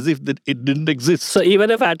leaf as if it didn't exist. So even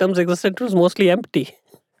if atoms existed, it was mostly empty.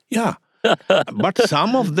 Yeah. But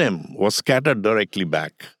some of them were scattered directly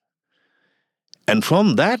back. And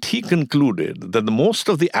from that, he concluded that the most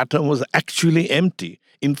of the atom was actually empty.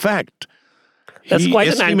 In fact, That's he quite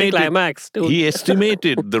an estimated- anticlimax, too. He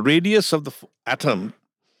estimated the radius of the atom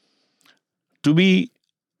to be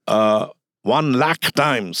 1 lakh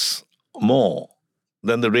times more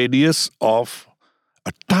than the radius of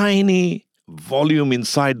a tiny volume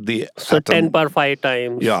inside the So atom. 10 power 5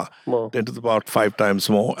 times Yeah, more. 10 to the power 5 times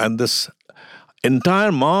more. And this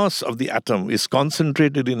entire mass of the atom is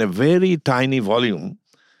concentrated in a very tiny volume,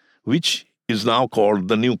 which is now called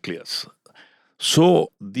the nucleus.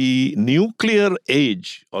 So the nuclear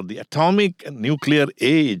age, or the atomic and nuclear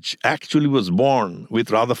age, actually was born with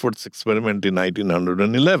Rutherford's experiment in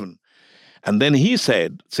 1911. And then he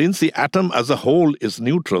said, since the atom as a whole is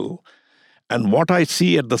neutral, and what I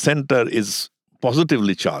see at the center is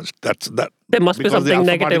positively charged, that's that. There must be because the something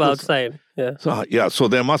alpha negative particles- outside. Yeah. So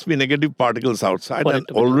there must be negative particles outside. For it And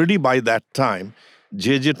to be already by that time,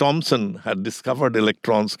 J.J. Thomson had discovered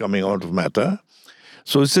electrons coming out of matter.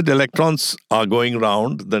 So he said electrons are going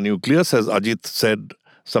round the nucleus, as Ajit said,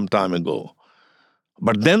 some time ago.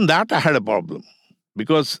 But then that had a problem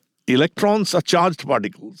because electrons are charged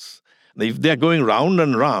particles. Now, if they're going round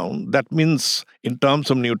and round, that means in terms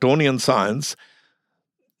of Newtonian science,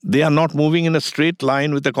 they are not moving in a straight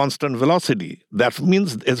line with a constant velocity. That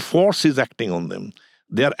means a force is acting on them.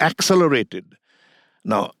 They are accelerated.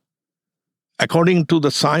 Now, according to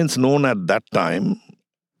the science known at that time,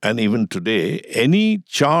 and even today, any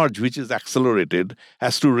charge which is accelerated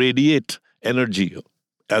has to radiate energy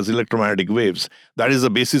as electromagnetic waves. That is the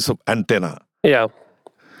basis of antenna, Yeah.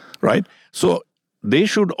 right? So they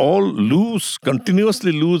should all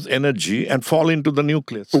continuously lose energy and fall into the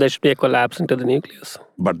nucleus. There should be a collapse into the nucleus.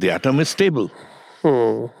 But the atom is stable.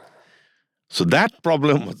 So that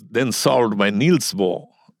problem was then solved by Niels Bohr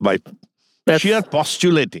by sheer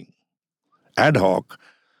postulating ad hoc.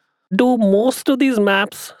 Do most of these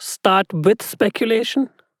maps start with speculation?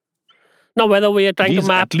 Now, whether we are trying to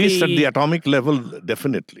map at least at the atomic level,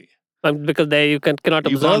 definitely. Because there you cannot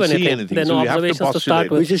You observe can't see anything. anything, There are so no you have to observations to start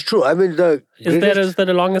postulate. with. Which is true. I mean, the Is there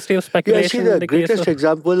a long history of yeah, speculation? see, in the the case greatest of-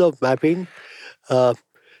 example of mapping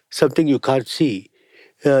something you can't see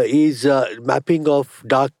is mapping of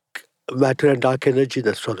dark matter and dark energy in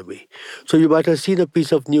astronomy. So you might have seen a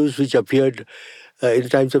piece of news which appeared in the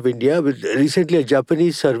Times of India. But recently, a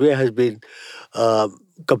Japanese survey has been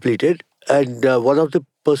completed, and one of the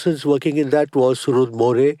persons working in that was Surud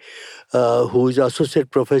More, who is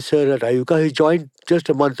associate professor at IUCAA. He joined just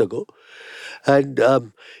a month ago, and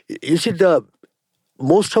you see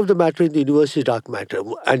most of the matter in the universe is dark matter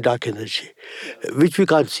and dark energy, which we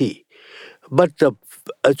can't see. But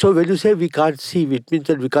so when you say we can't see, it means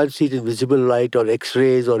that we can't see it in visible light or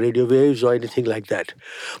X-rays or radio waves or anything like that.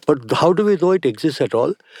 But how do we know it exists at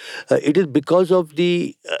all? It is because of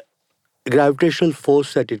the gravitational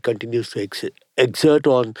force that it continues to exert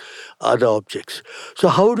on other objects. So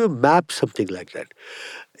how do you map something like that?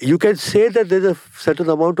 You can say that there's a certain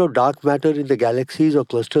amount of dark matter in the galaxies or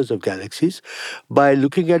clusters of galaxies by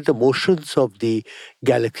looking at the motions of the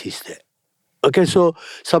galaxies there. Okay, so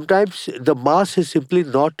sometimes the mass is simply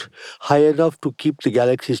not high enough to keep the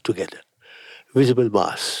galaxies together, visible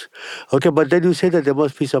mass. Okay, but then you say that there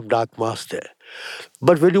must be some dark mass there.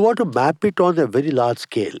 But when you want to map it on a very large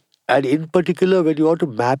scale, and in particular when you want to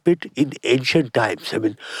map it in ancient times, I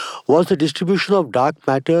mean, was the distribution of dark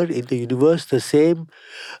matter in the universe the same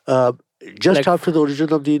just after the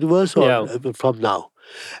origin of the universe or from now?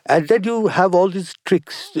 And then you have all these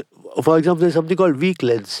tricks. For example, there's something called weak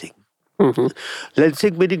lensing.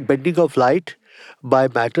 Lensing meaning bending of light by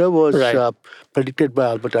matter was predicted by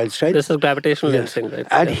Albert Einstein. This is gravitational lensing, right?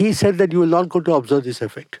 And he said that you will not going to observe this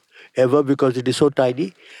effect ever because it is so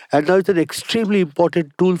tiny. And now it's an extremely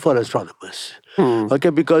important tool for astronomers.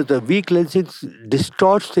 Okay, because the weak lensing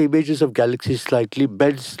distorts the images of galaxies slightly,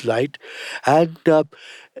 bends light, and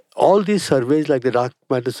all these surveys, like the dark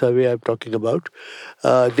matter survey I'm talking about,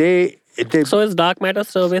 they So is dark matter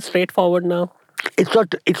survey straightforward now? It's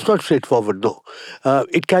not straightforward, no.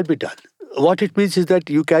 It can be done. What it means is that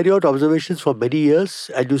you carry out observations for many years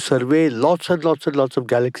and you survey lots and lots and lots of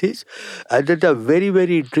galaxies, and then there are very,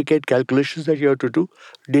 very intricate calculations that you have to do,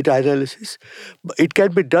 data analysis. It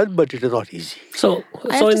can be done, but it is not easy. So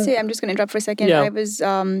I have to say, I'm just going to interrupt for a second. Yeah. I was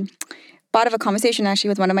part of a conversation actually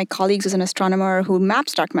with one of my colleagues who's an astronomer who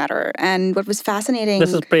maps dark matter. And what was fascinating...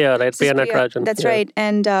 This is Priya, right? Priya Natarajan. That's right.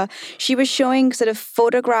 And she was showing sort of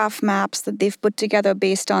photograph maps that they've put together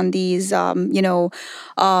based on these,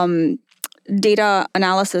 data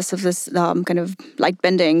analysis of this kind of light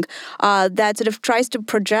bending that sort of tries to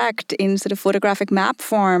project in sort of photographic map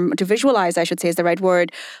form, to visualize, I should say is the right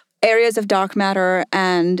word, areas of dark matter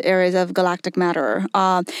and areas of galactic matter.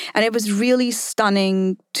 And it was really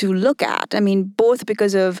stunning to look at. I mean, both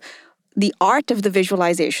because of the art of the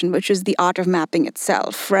visualization, which is the art of mapping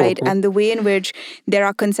itself, right? And the way in which there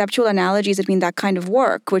are conceptual analogies between that kind of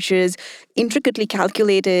work, which is intricately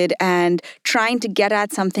calculated and trying to get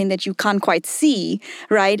at something that you can't quite see,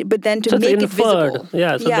 right? But then to make it visible.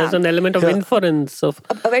 Yeah, so there's an element of inference. Of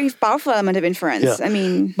a very powerful element of inference. Yeah. I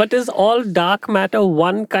mean... But is all dark matter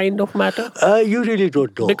one kind of matter? You really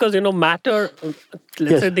don't know. Because, matter,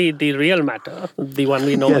 let's say the real matter, the one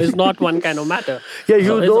we know, is not one kind of matter. Yeah,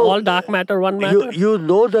 so you is know, all dark matter one matter? You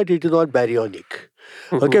know that it is not baryonic.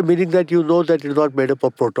 Okay, meaning that you know that it is not made up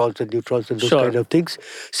of protons and neutrons and those kind of things,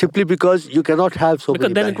 simply because you cannot have so many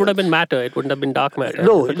Because then it would have baryons. been matter, it wouldn't have been dark matter.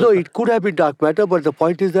 No, it could have been dark matter, but the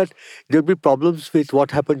point is that there will be problems with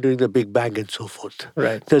what happened during the Big Bang and so forth.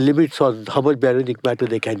 Right. The limits on how much baryonic matter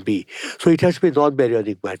they can be. So it has to be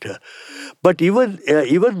non-baryonic matter. But even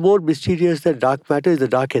more mysterious than dark matter is the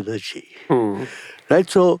dark energy. right?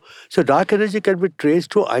 So dark energy can be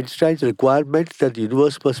traced to Einstein's requirement that the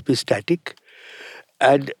universe must be static,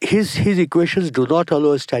 and his equations do not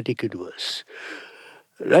allow a static universe.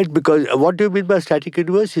 Right, because what do you mean by static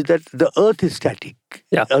universe is that the Earth is static.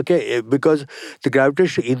 Yeah. Okay, because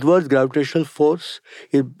the inverse gravitational force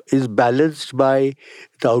is balanced by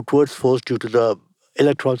the outwards force due to the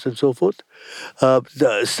electrons and so forth.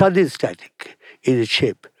 The sun is static in its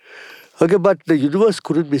shape. Okay, but the universe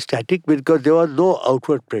couldn't be static because there was no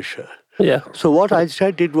outward pressure. Yeah. So what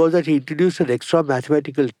Einstein did was that he introduced an extra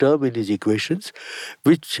mathematical term in his equations,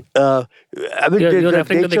 which You're referring to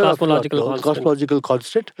the nature of cosmological constant. cosmological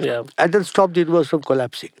constant, Yeah. and then stopped the universe from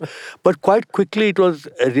collapsing. But quite quickly it was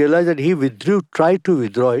realized that he tried to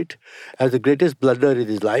withdraw it as the greatest blunder in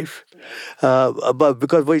his life, but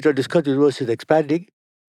because when it discovered the universe is expanding.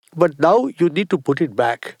 But now you need to put it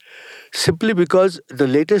back simply because the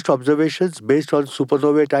latest observations based on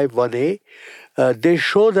supernovae type 1a, they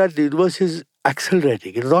show that the universe is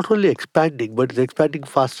accelerating. It's not only expanding, but it's expanding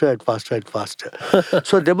faster and faster and faster.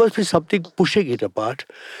 So there must be something pushing it apart,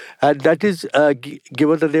 and that is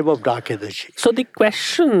given the name of dark energy. So the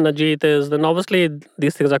question, Ajit, is then obviously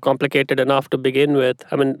these things are complicated enough to begin with.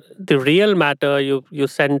 I mean, the real matter, you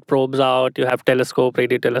send probes out, you have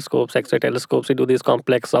radio telescopes, X-ray telescopes, you do these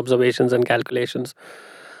complex observations and calculations.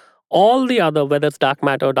 All the other, whether it's dark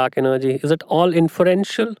matter or dark energy, is it all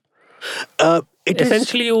inferential?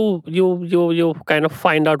 Essentially, you kind of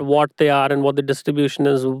find out what they are and what the distribution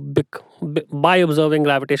is by observing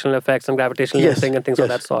gravitational effects and gravitational lensing and things of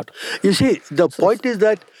that sort. You see, the point is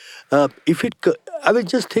that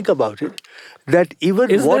just think about it. That even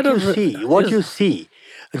you see,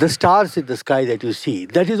 the stars in the sky that you see,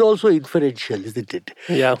 that is also inferential, isn't it?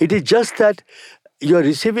 Yeah. It is just that you're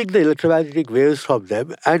receiving the electromagnetic waves from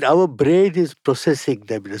them, and our brain is processing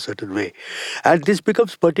them in a certain way. And this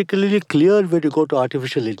becomes particularly clear when you go to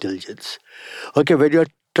artificial intelligence. Okay, when you're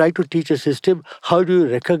trying to teach a system, how do you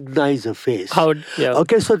recognize a face?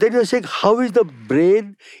 Okay, so then you're saying, how is the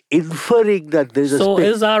brain inferring that there's a space? So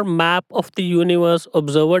is our map of the universe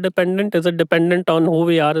observer dependent? Is it dependent on who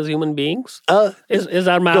we are as human beings? Is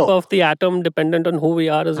our map of the atom dependent on who we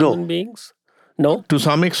are as human beings? No? To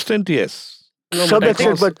some extent, yes. No, some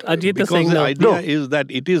extent, but Ajit is saying the no. idea is that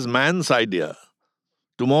it is man's idea.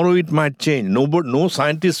 Tomorrow it might change. No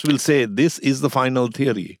scientist will say this is the final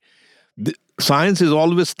theory. Science is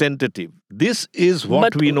always tentative. This is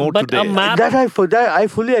what we know today. I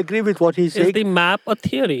fully agree with what he's saying. Is the map a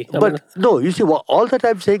theory? No, you see, all that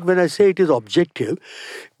I'm saying when I say it is objective,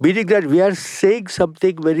 meaning that we are saying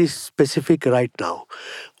something very specific right now.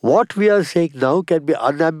 What we are saying now can be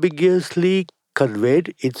unambiguously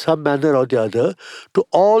conveyed in some manner or the other to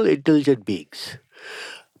all intelligent beings.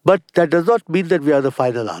 But that does not mean that we are the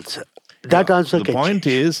final answer. That answer can change. The point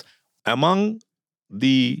is, among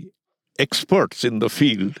the experts in the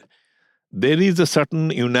field, there is a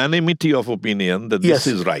certain unanimity of opinion that this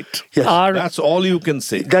is right. Yes. That's all you can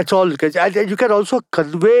say. That's all you can say. And you can also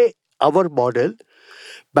convey our model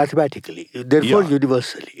mathematically, therefore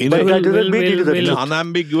universally. In an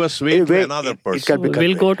unambiguous way to another person.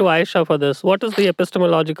 We'll go to Aisha for this. What is the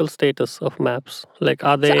epistemological status of maps? Like,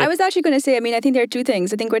 are they... So I was actually going to say, I think there are two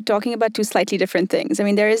things. I think we're talking about two slightly different things. I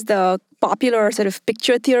mean, there is the popular sort of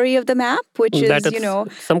picture theory of the map, which is,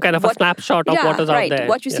 some kind of a snapshot of what is out there.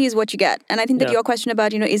 What you see is what you get. And I think that your question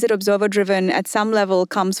about, is it observer driven at some level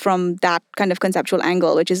comes from that kind of conceptual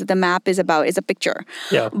angle, which is that the map is a picture.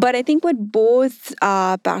 Yeah. But I think what both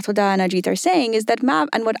Parthoda and Ajit are saying is that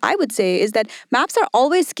and what I would say is that maps are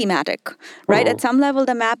always schematic, right? At some level,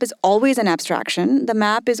 the map is always an abstraction. The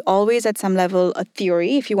map is always at some level a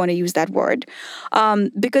theory, if you want to use that word,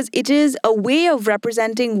 because it is a way of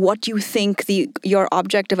representing what you think your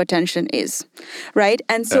object of attention is, right?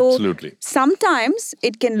 And so sometimes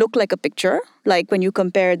it can look like a picture, like when you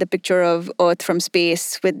compare the picture of Earth from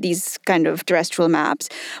space with these kind of terrestrial maps.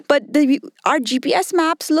 But our GPS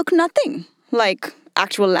maps look nothing like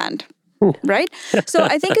actual land. Right? So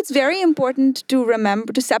I think it's very important to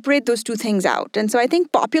remember to separate those two things out. And so I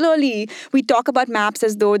think popularly we talk about maps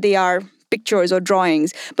as though they are pictures or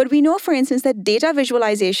drawings. But we know, for instance, that data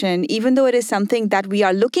visualization, even though it is something that we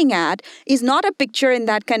are looking at, is not a picture in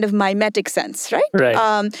that kind of mimetic sense, right?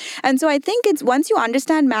 Right. And so I think it's once you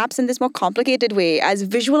understand maps in this more complicated way as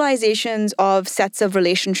visualizations of sets of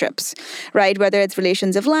relationships, right? Whether it's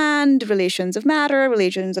relations of land, relations of matter,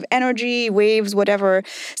 relations of energy, waves, whatever,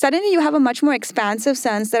 suddenly you have a much more expansive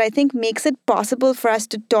sense that I think makes it possible for us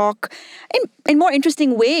to talk in more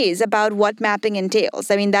interesting ways about what mapping entails.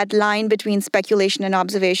 I mean, that line between speculation and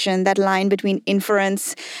observation, that line between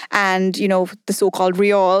inference and, the so-called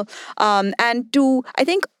real, and to, I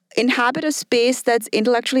think, inhabit a space that's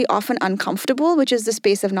intellectually often uncomfortable, which is the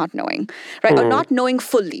space of not knowing, right? Or not knowing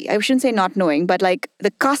fully. I shouldn't say not knowing, but like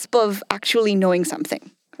the cusp of actually knowing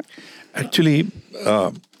something. Actually,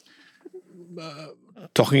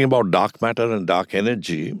 talking about dark matter and dark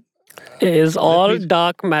energy, Is all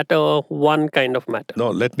dark matter one kind of matter? no,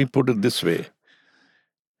 let me put it this way.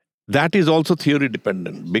 That is also theory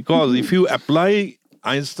dependent, because if you apply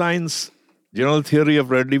Einstein's general theory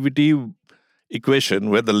of relativity equation,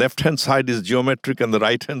 where the left hand side is geometric and the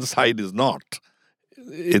right hand side is not,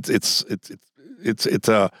 it's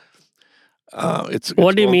a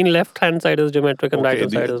What do you mean left hand side is geometric and right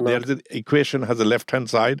hand side is not? There's an equation has a left hand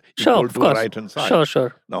side Sure, equal of to course. a right hand side.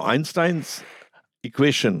 Sure. Now, Einstein's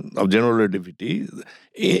equation of general relativity,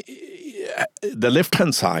 the left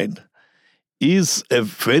hand side is a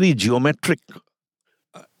very geometric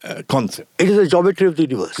concept. It is a geometry of the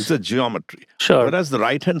universe. It's a geometry. Sure. Whereas the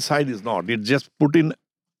right hand side is not. It's just put in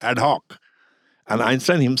ad hoc. And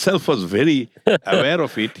Einstein himself was very aware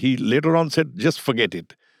of it. He later on said, just forget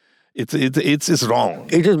it. It's wrong.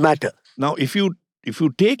 It is matter. Now, if you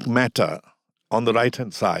take matter on the right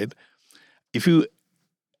hand side, if you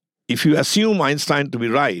assume Einstein to be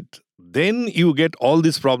right, then you get all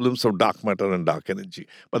these problems of dark matter and dark energy.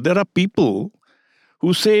 But there are people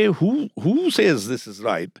who say, who says this is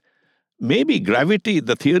right? Maybe gravity,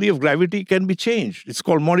 the theory of gravity can be changed. It's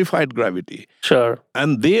called modified gravity. Sure.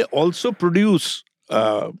 And they also produce,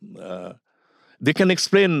 they can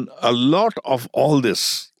explain a lot of all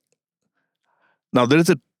this. Now,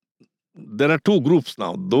 there are two groups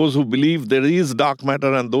now. Those who believe there is dark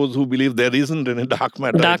matter and those who believe there isn't any dark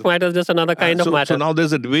matter. Dark matter is just another kind of matter. So now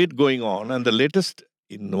there's a debate going on, and the latest,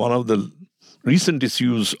 in one of the recent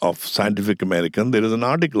issues of Scientific American, there is an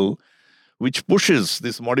article which pushes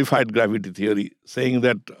this modified gravity theory, saying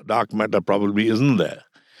that dark matter probably isn't there.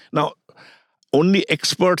 Now, only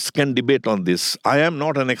experts can debate on this. I am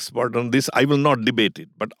not an expert on this. I will not debate it.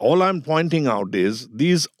 But all I'm pointing out is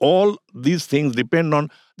all these things depend on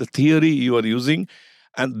the theory you are using,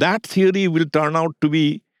 and that theory will turn out to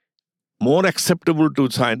be more acceptable to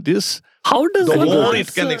scientists. How does the one more it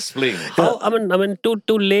answer- can explain. I mean,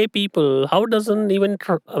 to lay people, how doesn't even?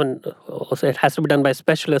 Also it has to be done by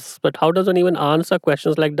specialists. But how doesn't even answer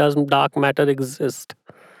questions like, does dark matter exist?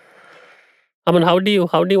 I mean, how do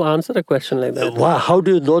you answer a question like that? How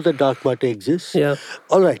do you know that dark matter exists? Yeah.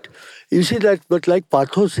 All right. You see that, but like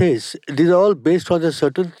Partho says, these are all based on a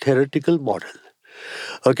certain theoretical model.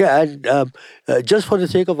 Okay, and just for the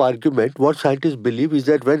sake of argument, what scientists believe is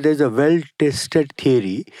that when there's a well-tested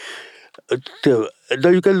theory, now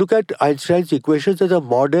you can look at Einstein's equations as a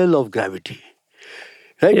model of gravity,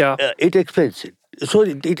 right? Yeah. It explains it. So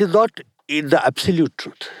it is not in the absolute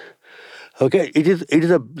truth. Okay, it is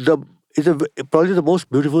probably the most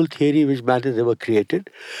beautiful theory which man has ever created,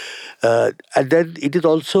 and then it is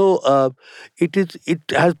also it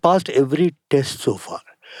has passed every test so far.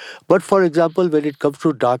 But for example, when it comes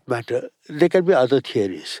to dark matter, there can be other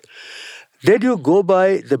theories. Then you go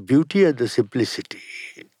by the beauty and the simplicity.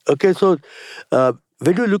 Okay, so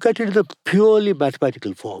when you look at it in a purely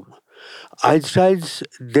mathematical form,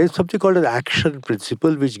 there's something called an action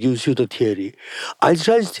principle which gives you the theory.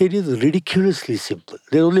 Einstein's theory is ridiculously simple.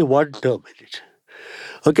 There's only one term in it.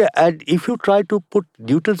 Okay, and if you try to put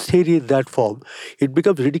Newton's theory in that form, it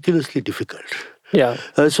becomes ridiculously difficult. Yeah.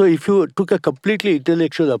 So if you took a completely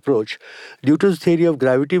intellectual approach, Newton's theory of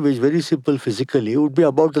gravity, which is very simple physically, would be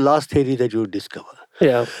about the last theory that you would discover.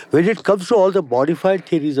 Yeah. When it comes to all the modified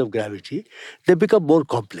theories of gravity, they become more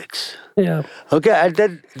complex. Yeah. Okay, and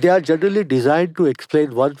then they are generally designed to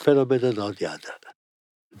explain one phenomenon or the other.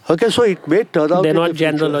 Okay, so it may turn out They're in not the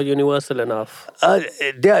general future- or universal enough.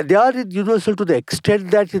 they are universal to the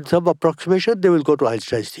extent that in some approximation they will go to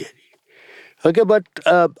Einstein's theory. Okay, but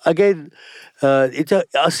again, it's a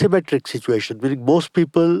asymmetric situation, meaning most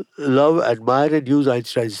people love, admire, and use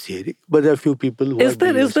Einstein's theory, but there are few people who Is are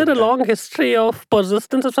there believers in a that. long history of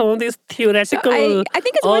persistence of some of these theoretical I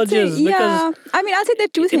think it's worth urges? saying, yeah. I mean, I'll say there are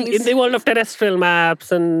two things. In the world of terrestrial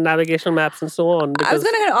maps and navigational maps and so on. I was Because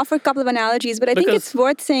going to offer a couple of analogies, but I think Because- it's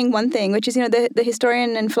worth saying one thing, which is, the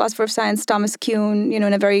historian and philosopher of science Thomas Kuhn, in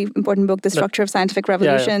a very important book, The Structure of Scientific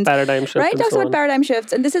Revolutions, paradigm shift right? and Talks so about on. paradigm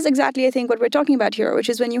shifts, and this is exactly, I think, what we're talking about here, which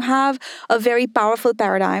is when you have a very powerful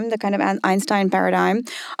paradigm, the kind of Einstein paradigm,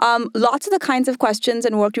 lots of the kinds of questions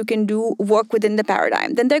and work you can do work within the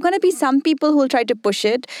paradigm. Then there are going to be some people who will try to push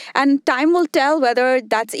it, and time will tell whether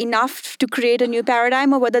that's enough to create a new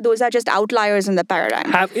paradigm or whether those are just outliers in the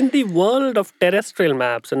paradigm. in the world of terrestrial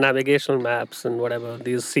maps and navigational maps and whatever,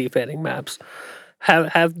 these seafaring maps,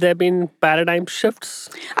 Have there been paradigm shifts?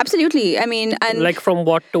 Absolutely. I mean, and Like from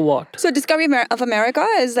what to what? so Discovery of America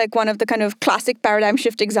is like one of the kind of classic paradigm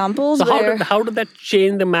shift examples. So where, how did that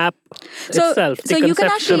change the map itself? so The you can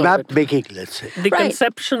conception actually- of Map it. making, let's say. The Right.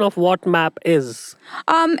 conception of what map is.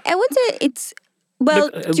 I would say it's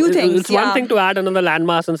well, two things. It's one thing to add another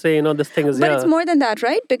landmass and say, this thing is But here. it's more than that,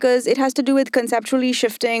 right? Because it has to do with conceptually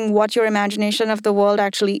shifting what your imagination of the world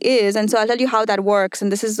actually is. And so I'll tell you how that works.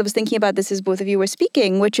 And I was thinking about this as both of you were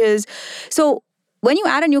speaking, which is, so when you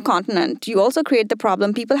add a new continent, you also create the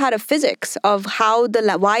problem. People had a physics of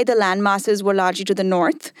why the land masses were largely to the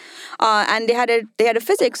north, and they had a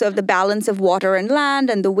physics of the balance of water and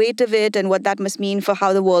land and the weight of it and what that must mean for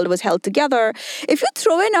how the world was held together. If you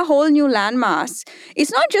throw in a whole new landmass,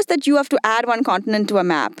 it's not just that you have to add one continent to a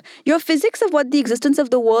map. Your physics of what the existence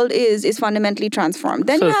of the world is fundamentally transformed.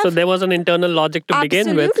 Then you have, So there was an internal logic to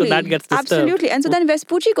begin with, so that gets disturbed. Absolutely. And so then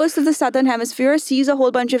Vespucci goes to the southern hemisphere, sees a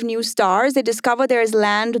whole bunch of new stars. They discover there is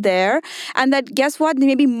land there. And that, guess what? There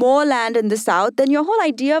may be more land in the south. Then your whole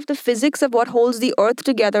idea of the physics of what holds the earth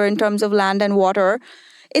together in terms of land and water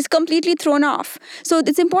is completely thrown off. So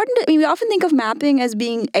it's important. We often think of mapping as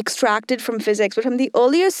being extracted from physics, but from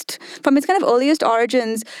its kind of earliest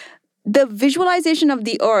origins, the visualization of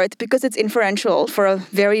the earth, because it's inferential for a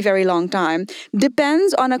very, very long time,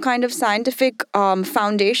 depends on a kind of scientific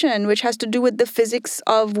foundation which has to do with the physics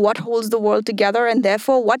of what holds the world together and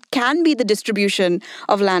therefore what can be the distribution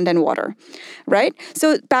of land and water, right?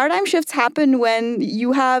 So paradigm shifts happen when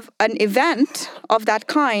you have an event of that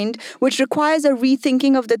kind which requires a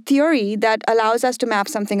rethinking of the theory that allows us to map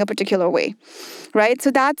something a particular way, right? So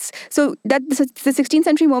the 16th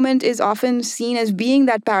century moment is often seen as being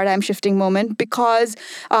that paradigm shifting moment because,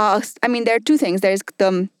 there are two things. There's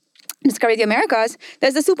the Discovery of the Americas.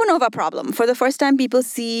 There's the supernova problem. For the first time, people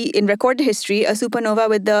see in recorded history a supernova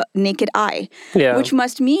with the naked eye, which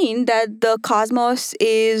must mean that the cosmos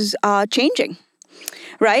is changing.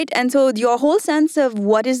 Right? And so your whole sense of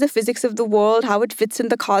what is the physics of the world, how it fits in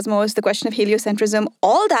the cosmos, the question of heliocentrism,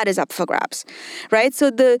 all that is up for grabs, right?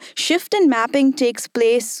 So the shift in mapping takes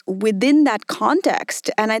place within that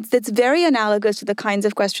context. And it's very analogous to the kinds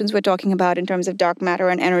of questions we're talking about in terms of dark matter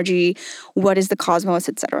and energy, what is the cosmos,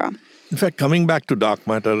 etc. In fact, coming back to dark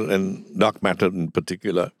matter and dark matter in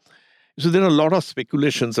particular, so there are a lot of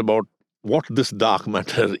speculations about what this dark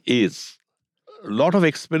matter is. A lot of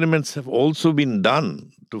experiments have also been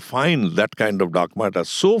done to find that kind of dark matter.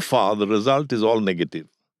 So far, the result is all negative.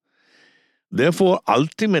 Therefore,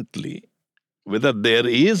 ultimately, whether there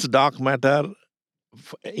is dark matter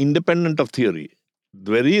independent of theory,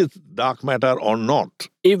 there is dark matter or not.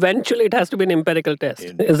 Eventually, it has to be an empirical test.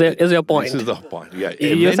 Is your point? This is the point. Yeah.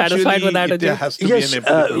 You're satisfied with that, There Ajit? has to Yes, be an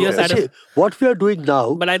empirical test. see, what we are doing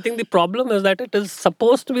now. But I think the problem is that it is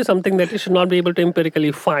supposed to be something that you should not be able to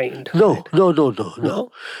empirically find. No.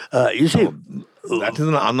 You see, That is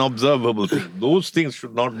an unobservable thing. Those things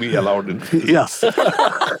should not be allowed in physics. yeah,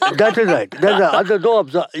 that is right.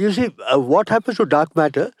 You see, what happens to dark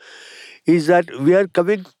matter is that we are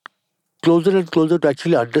coming closer and closer to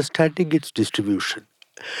actually understanding its distribution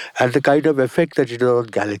and the kind of effect that it has on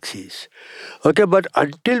galaxies. Okay, but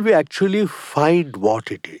until we actually find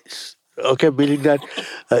what it is, okay, meaning that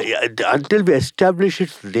until we establish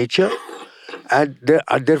its nature and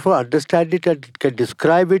therefore understand it and can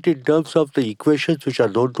describe it in terms of the equations which are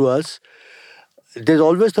known to us, there's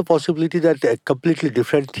always the possibility that a completely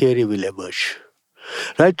different theory will emerge.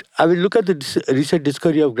 Right? I mean, look at the recent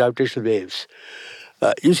discovery of gravitational waves.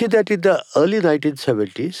 You see that in the early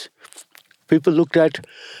 1970s, people looked at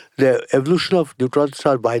the evolution of neutron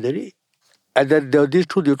star binary, and then there were these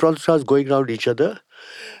two neutron stars going around each other,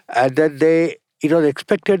 and then it was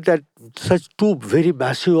expected that such two very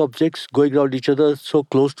massive objects going around each other so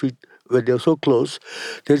close to when they are so close,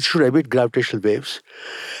 they should emit gravitational waves,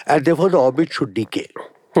 and therefore the orbit should decay.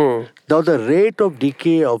 Now the rate of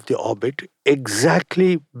decay of the orbit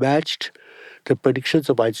exactly matched the predictions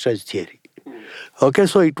of Einstein's theory. Okay,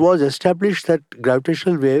 so it was established that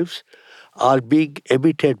gravitational waves are being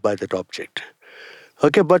emitted by that object.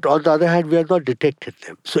 Okay, but on the other hand, we have not detected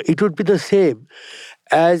them. So it would be the same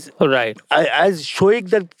as showing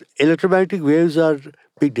that electromagnetic waves are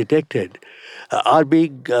being detected, are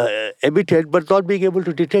being emitted, but not being able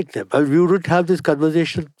to detect them. I mean, we wouldn't have this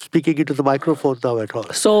conversation speaking into the microphone now at all.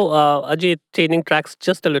 So, Ajit, changing tracks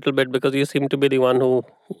just a little bit because you seem to be the one who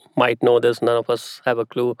might know this. None of us have a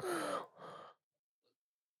clue.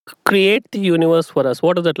 create the universe for us,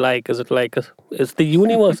 what is it like? Is it like is the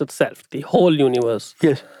universe itself, the whole universe?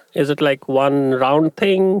 Yes. Is it like one round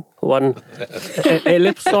thing, one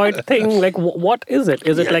ellipsoid thing? Like what is it?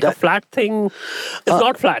 Is it Yeah, like a that- flat thing? It's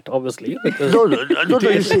not flat, obviously. Because No, no, no, no. You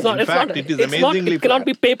is. see, it's not. In It's fact, not. it is it's not. amazingly It cannot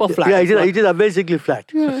be paper flat. yeah, It's not- it is amazingly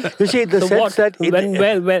flat. You see, in the so sense what? that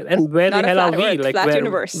Where Not the a hell are flat we? Earth, Like flat where?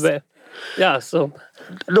 universe. Where? Yeah. So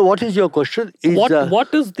no, what is your question? Is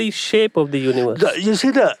what is the shape of the universe? you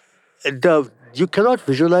see the you cannot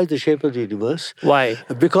visualize the shape of the universe Why?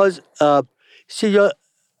 because see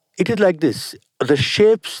it is like this. The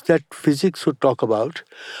shapes that physics would talk about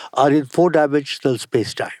are in four-dimensional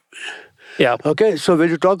space-time. Yeah. Okay, so when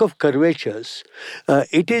you talk of curvatures,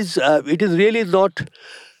 it is really not.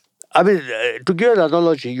 I mean, to give an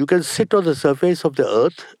analogy, you can sit on the surface of the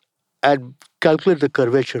Earth and calculate the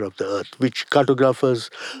curvature of the Earth, which cartographers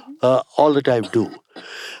all the time do.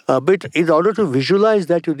 But in order to visualize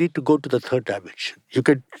that, you need to go to the third dimension.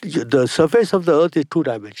 The surface of the Earth is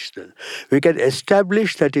two-dimensional. We can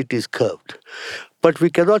establish that it is curved, but we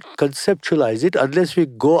cannot conceptualize it unless we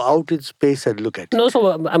go out in space and look at it. No,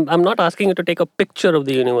 so I'm not asking you to take a picture of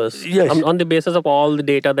the universe. Yes. On the basis of all the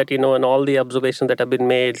data that you know and all the observations that have been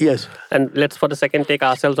made. Yes. And let's for the second take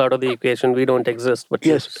ourselves out of the equation. We don't exist, but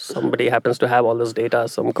Yes. somebody happens to have all this data,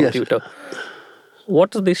 some computer.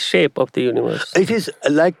 What is the shape of the universe? It is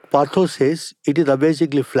like Partho says, it is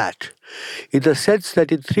amazingly flat, in the sense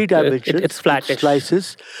that in three dimensions, it's flattish.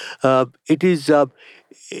 slices. It is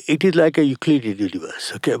like a Euclidean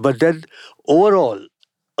universe. Okay, but then overall,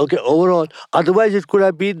 otherwise it could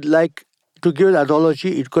have been like, to give an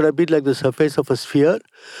analogy, it could have been like the surface of a sphere,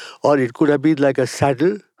 or it could have been like a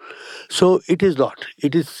saddle. So it is not.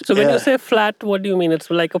 It is. So when you say flat, what do you mean? It's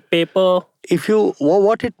like a paper. if you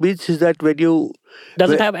what it means is that when you Does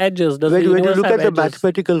it when- have edges? Does when, the when you universe look have at the edges?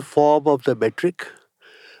 mathematical form of the metric,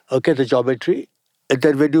 okay, the geometry, and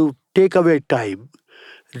then when you take away time,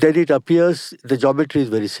 then it appears the geometry is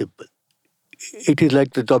very simple. It is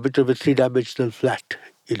like the geometry of a three-dimensional flat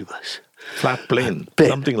universe. Flat plane, Plane.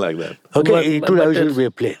 something like that. Okay, But- in but two dimensions it's- will be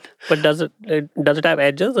a plane. But does it have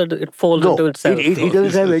edges or it folds No, into itself? it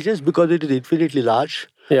doesn't have edges because it is infinitely large.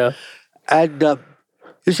 Yeah. And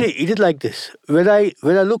you see, it is like this. When I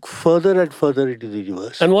look further and further into the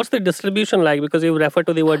universe, And what's the distribution like? Because you refer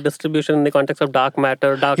to the word distribution in the context of dark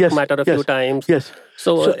matter a few times. Yes.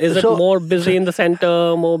 So, is it more busy in the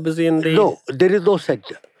center, more busy in the... No, there is no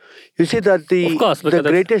center. You see that Of course, because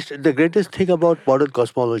the greatest thing about modern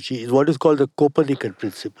cosmology is what is called the Copernican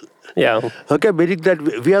principle. Yeah, Okay, meaning that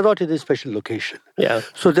we are not in a special location. yeah,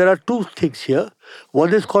 So there are two things here.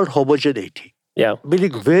 One is called homogeneity, yeah.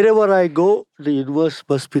 meaning wherever I go, the universe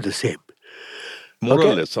must be the same. More or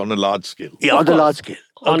Okay. less on a large scale. Yeah, on the large scale.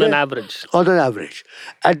 On an okay? average. On an average.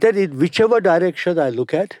 And then in whichever direction I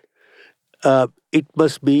look at, it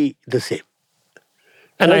must be the same.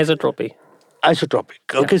 And Right. isotropy. Isotropic.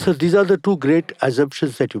 Okay, so these are the two great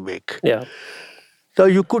assumptions that you make. Yeah. Now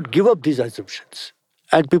you could give up these assumptions.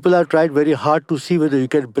 And people have tried very hard to see whether you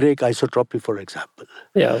can break isotropy, for example.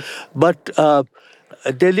 Yeah. But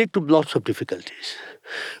they lead to lots of difficulties.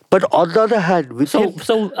 But on the other hand, So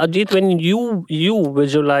Ajit, when you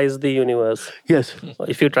visualize the universe, yes,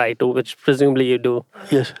 if you try to, which presumably you do,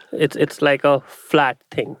 yes. it's like a flat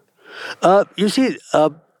thing. You see,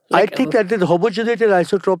 I think that the homogeneity and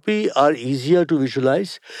isotropy are easier to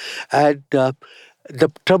visualize. And the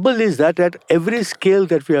trouble is that at every scale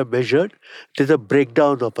that we have measured, there's a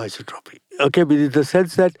breakdown of isotropy. Okay, in the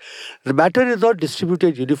sense that the matter is not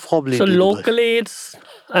distributed uniformly. So in the universe. locally it's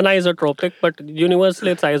anisotropic, but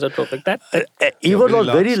universally it's isotropic. That Even very on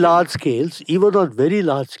large very scale.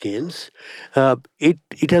 large scales,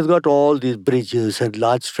 it has got all these bridges and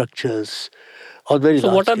large structures on very so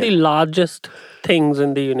large what are scale. the largest things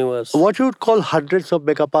in the universe? What you would call hundreds of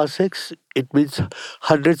megaparsecs, it means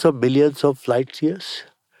hundreds of millions of light years.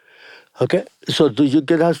 Okay, so you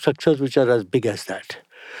can have structures which are as big as that.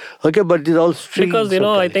 Okay, but these are all streams. Because of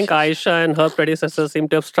I think galaxies. Aisha and her predecessors seem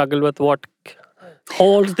to have struggled with what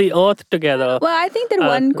holds the earth together. Well, I think that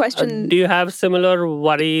one question. Do you have similar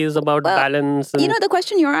worries about balance? And, The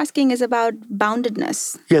question you're asking is about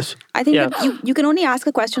boundedness. Yes, I think Yeah. that you can only ask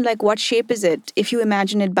a question like, what shape is it if you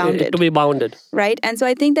imagine it bounded? to be bounded. Right? And so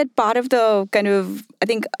I think that part of the I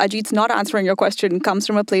think Ajit's not answering your question comes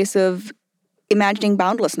from a place of imagining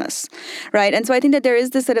boundlessness, right? And so I think that there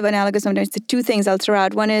is this sort of analogous sometimes to two things I'll throw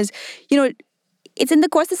out. One is, it's in the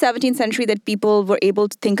course of the 17th century that people were able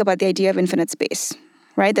to think about the idea of infinite space,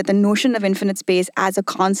 right? That the notion of infinite space as a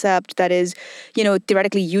concept that is,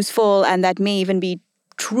 theoretically useful and that may even be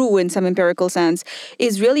true in some empirical sense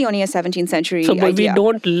is really only a 17th century So, but we idea.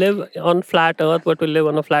 don't live on flat Earth, but we live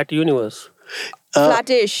on a flat universe.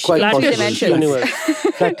 Flattish, Quite in three Flattish dimensions.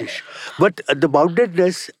 universe. Flattish. But the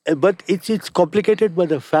boundedness, but it's complicated by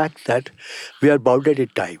the fact that we are bounded in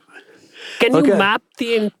time. Can you Okay. map the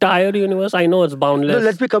entire universe? I know it's No, boundless.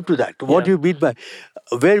 let me come to that. What do you mean by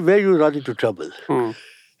where you run into trouble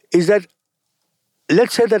is that,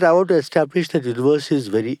 let's say that I want to establish that the universe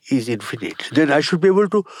is infinite. Then I should be able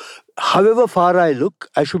to, however far I look,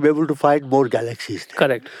 I should be able to find more galaxies there.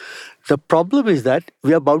 Correct. The problem is that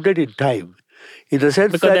we are bounded in time, in the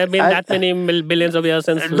sense Because that there have been that many billions of years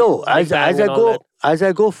since no, Big as Bang I and all go that. as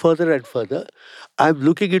I go further and further, I'm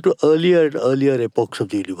looking into earlier and earlier epochs of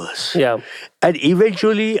the universe. Yeah, And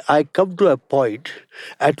eventually I come to a point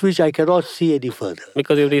at which I cannot see any further.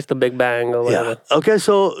 because you've reached the Big Bang or whatever. Yeah. Okay.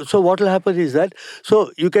 So what will happen is that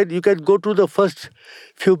you can go to the first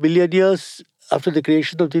few billion years after the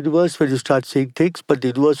creation of the universe when you start seeing things, but the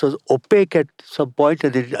universe was opaque at some point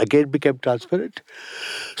and then it again became transparent.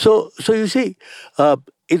 So you see,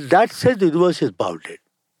 in that sense, the universe is bounded.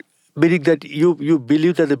 Meaning that you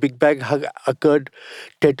believe that the Big Bang occurred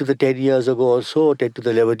 10 to the 10 years ago or so, 10 to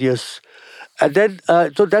the 11 years. And then,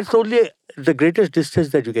 so that's only the greatest distance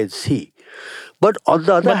that you can see. But on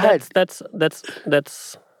the other But hand,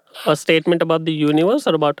 that's a statement about the universe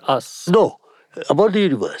or about us. no, about the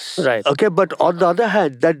universe. Right. Okay, but on the other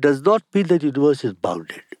hand, that does not mean that the universe is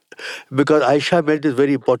bounded. Because Aisha made this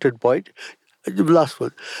very important point. The last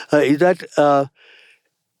one is that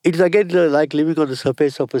it is again like living on the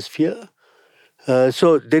surface of a sphere.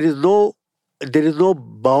 So there is no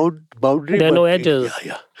boundary. There are no but- edges.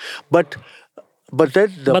 Yeah. But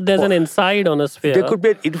then But there's an inside on a sphere. there could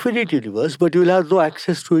be an infinite universe, but you will have no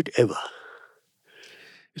access to it ever.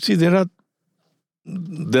 You see, there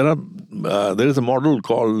is a model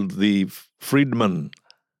called the Friedman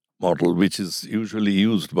model, which is usually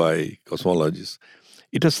used by cosmologists.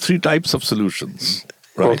 It has three types of solutions,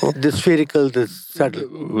 right? The spherical, the saddle.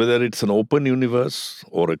 Whether it's an open universe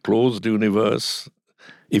or a closed universe.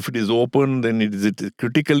 If it is open, then is it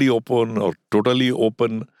critically open or totally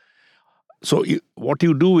open? So what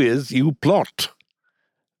you do is you plot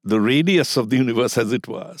the radius of the universe, as it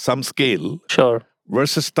were, some scale Sure.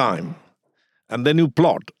 versus time, and then you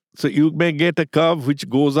plot. So you may get a curve which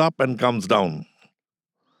goes up and comes down.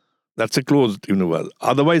 That's a closed universe.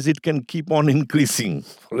 Otherwise, it can keep on increasing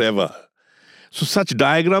forever. So such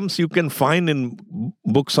diagrams you can find in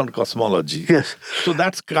books on cosmology. Yes. So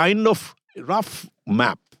that's kind of a rough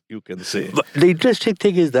map, you can say. But the interesting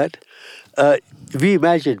thing is that we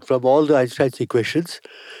imagined from all the Einstein's equations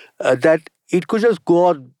that it could just go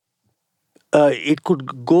on. It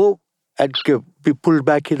could go and be pulled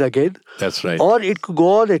back in again. That's right. Or it could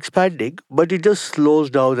go on expanding, but it just slows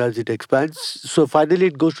down as it expands. So finally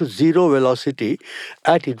it goes to zero velocity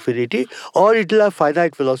at infinity, or it will have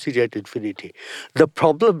finite velocity at infinity. The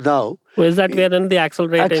problem now, So is that we are in the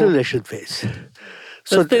accelerating? acceleration phase.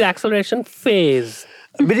 So the acceleration phase.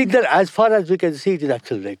 Meaning that as far as we can see, it is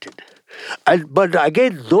accelerated. But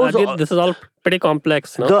again, those Again, this is all pretty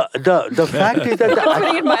complex, no? the fact is that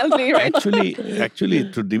Putting it mildly, right? Actually,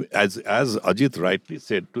 as Ajit rightly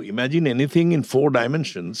said, to imagine anything in 4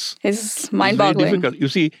 dimensions It's is very mind-boggling. difficult. You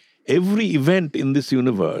see, every event in this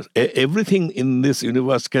universe, everything in this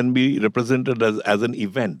universe can be represented as an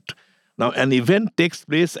event. Now, an event takes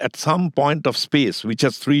place at some point of space, which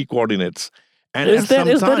has 3 coordinates. And Is at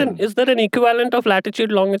there some time, is there an equivalent of latitude,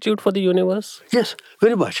 longitude for the universe? yes,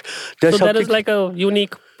 very much. There's So that is something- like a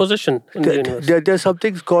unique position in the universe. there's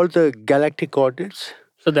something called the galactic coordinates.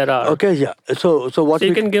 So there are. Okay, yeah. So what So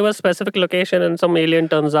you we can give a specific location and some alien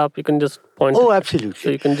turns up, you can just point. Oh, it. absolutely. So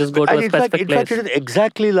you can just go to And a in fact, specific in fact, place. it is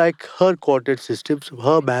exactly like her coordinate systems,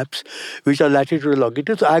 her maps, which are latitude and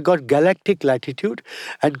longitude. So I got galactic latitude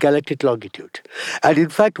and galactic longitude. And in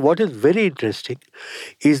fact, what is very interesting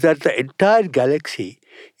is that the entire galaxy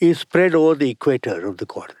is spread over the equator of the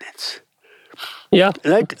coordinates. Yeah.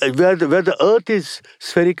 Right? Where the Earth is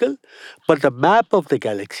spherical, but the map of the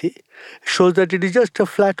galaxy shows that it is just a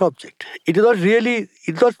flat object. It is not really,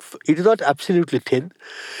 it is not absolutely thin.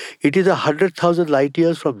 It is 100,000 light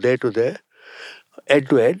years from there to there, end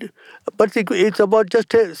to end. But it's about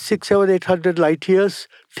just 600, 700, 800 light years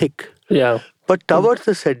thick. Yeah. But towards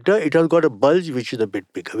the center, it has got a bulge which is a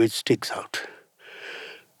bit bigger, which sticks out.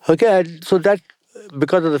 Okay, and so that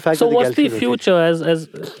because of the fact So that the what's the galaxy rotates. future? As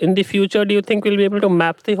in the future, do you think we'll be able to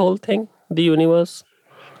map the whole thing, the universe?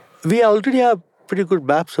 We already have pretty good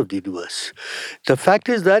maps of the universe. The fact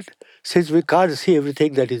is that since we can't see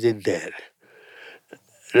everything that is in there,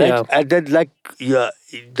 right? Yeah. And then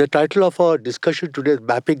the title of our discussion today is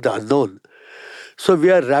Mapping the Unknown. So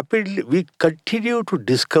we continue to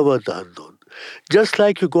discover the unknown. Just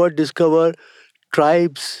like you go and discover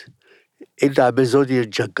tribes in the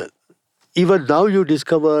Amazonian jungle. Even now you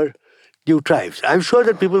discover new tribes. I'm sure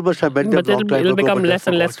that people must have met them But long time it'll ago. become but they've less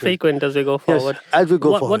and less forgotten. frequent as we go Yes, forward. as we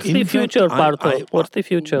go forward. What's the In fact, future, Partho? What's the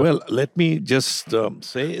future? Well, let me just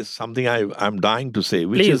say something I'm dying to say,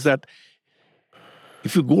 which Please. is that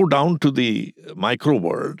if you go down to the micro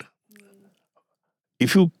world,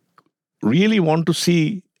 if you really want to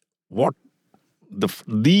see what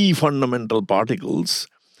the fundamental particles,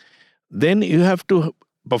 then you have to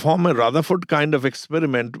perform a Rutherford kind of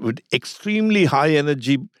experiment with extremely high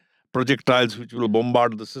energy projectiles which will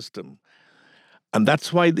bombard the system. And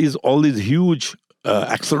that's why all these huge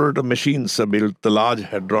accelerator machines are built, the Large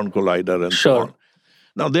Hadron Collider and so Sure. on.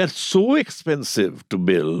 Now, they're so expensive to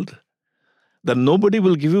build that nobody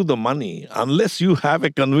will give you the money unless you have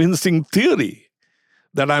a convincing theory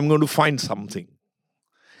that I'm going to find something.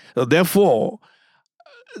 So therefore,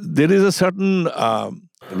 there is a certain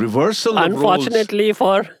reversal of roles. Unfortunately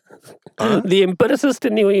for the empiricist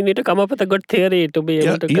in you, you need to come up with a good theory to be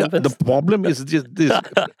able to convince. The problem is just this.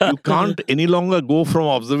 You can't any longer go from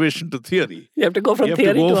observation to theory. You have to go from You have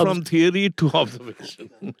theory to go to from theory to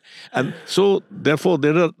observation. And so, therefore,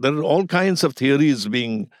 there are all kinds of theories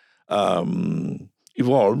being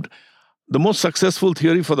evolved. The most successful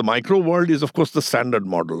theory for the micro world is, of course, the Standard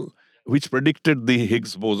Model, which predicted the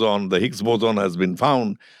Higgs boson. The Higgs boson has been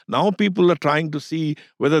found. Now people are trying to see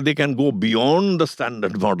whether they can go beyond the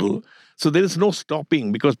Standard Model. So there is no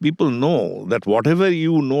stopping, because people know that whatever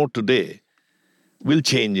you know today will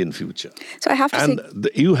change in future. So I have to say, And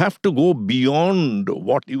you have to go beyond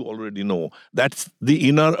what you already know. That's the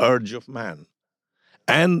inner urge of man.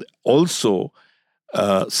 And also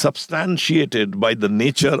substantiated by the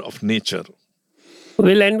nature of nature.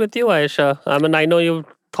 We'll end with you, Ayesha. I mean, I know you've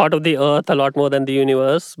thought of the Earth a lot more than the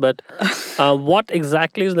universe, but what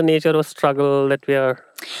exactly is the nature of struggle that we are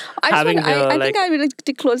having here? I think I would like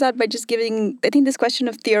to close out by just giving, I think this question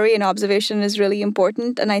of theory and observation is really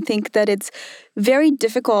important. And I think that it's very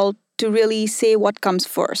difficult to really say what comes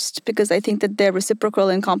first, because I think that they're reciprocal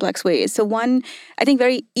in complex ways. So one, I think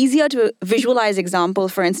very easier to visualize example,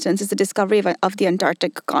 for instance, is the discovery of the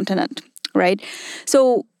Antarctic continent, right?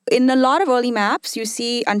 So in a lot of early maps, you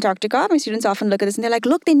see Antarctica. My students often look at this and they're like,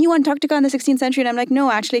 look, they knew Antarctica in the 16th century. And I'm like, no,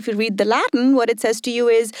 actually, if you read the Latin, what it says to you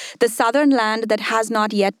is the southern land that has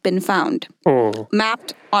not yet been found,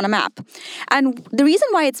 mapped on a map. And the reason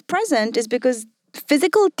why it's present is because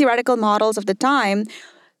physical theoretical models of the time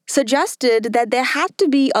suggested that there had to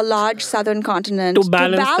be a large southern continent to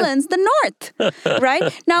balance the north,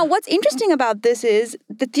 right? Now, what's interesting about this is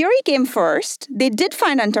the theory came first. They did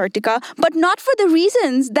find Antarctica, but not for the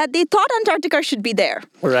reasons that they thought Antarctica should be there.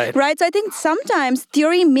 Right? So I think sometimes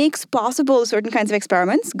theory makes possible certain kinds of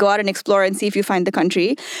experiments. Go out and explore and see if you find the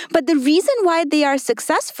country. But the reason why they are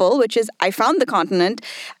successful, which is I found the continent,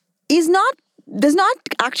 does not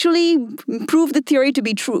actually prove the theory to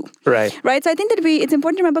be true. Right. So I think that it's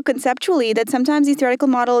important to remember conceptually that sometimes these theoretical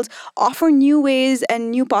models offer new ways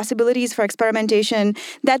and new possibilities for experimentation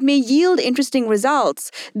that may yield interesting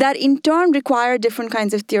results that in turn require different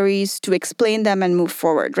kinds of theories to explain them and move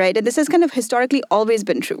forward, right? And this has kind of historically always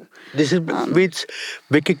been true. This means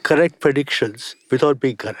making correct predictions without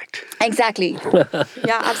being correct. Exactly.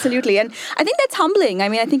 Yeah, absolutely. And I think that's humbling. I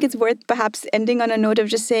mean, I think it's worth perhaps ending on a note of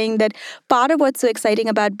just saying that part of what's so exciting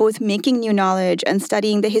about both making new knowledge and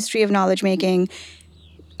studying the history of knowledge making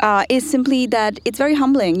is simply that it's very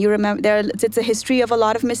humbling. You remember, it's a history of a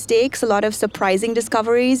lot of mistakes, a lot of surprising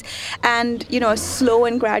discoveries, and a slow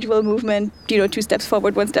and gradual movement. 2 steps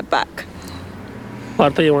forward, 1 step back.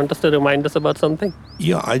 Partho, you want us to remind us about something?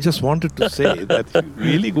 Yeah, I just wanted to say that if you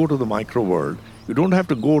really go to the micro world, you don't have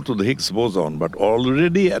to go to the Higgs boson, but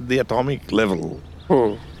already at the atomic level,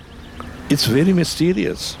 it's very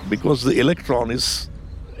mysterious because the electron is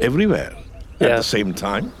everywhere at the same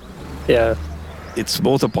time. Yeah. It's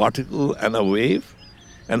both a particle and a wave,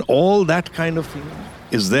 and all that kind of thing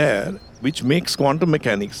is there, which makes quantum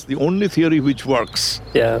mechanics the only theory which works.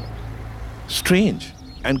 Yeah. Strange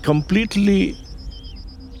and completely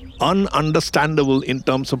ununderstandable in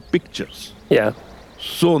terms of pictures. Yeah.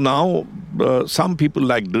 So now some people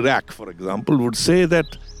like Dirac, for example, would say that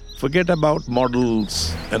forget about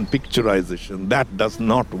models and picturization. That does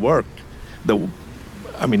not work.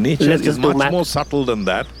 Nature is much more subtle than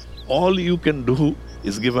that. All you can do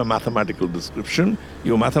is give a mathematical description.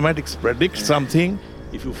 Your mathematics predict something.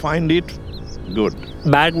 If you find it, good.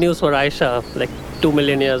 Bad news for Ayesha, like 2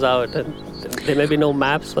 million years out. And There may be no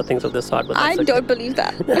maps for things of this sort, but I that's okay. don't believe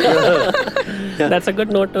that. That's a good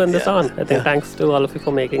note to end this on. I think thanks to all of you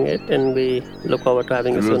for making it, and we look forward to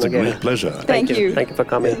having you It soon was a again. great pleasure. Thank you. Thank you for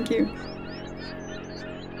coming. Thank you.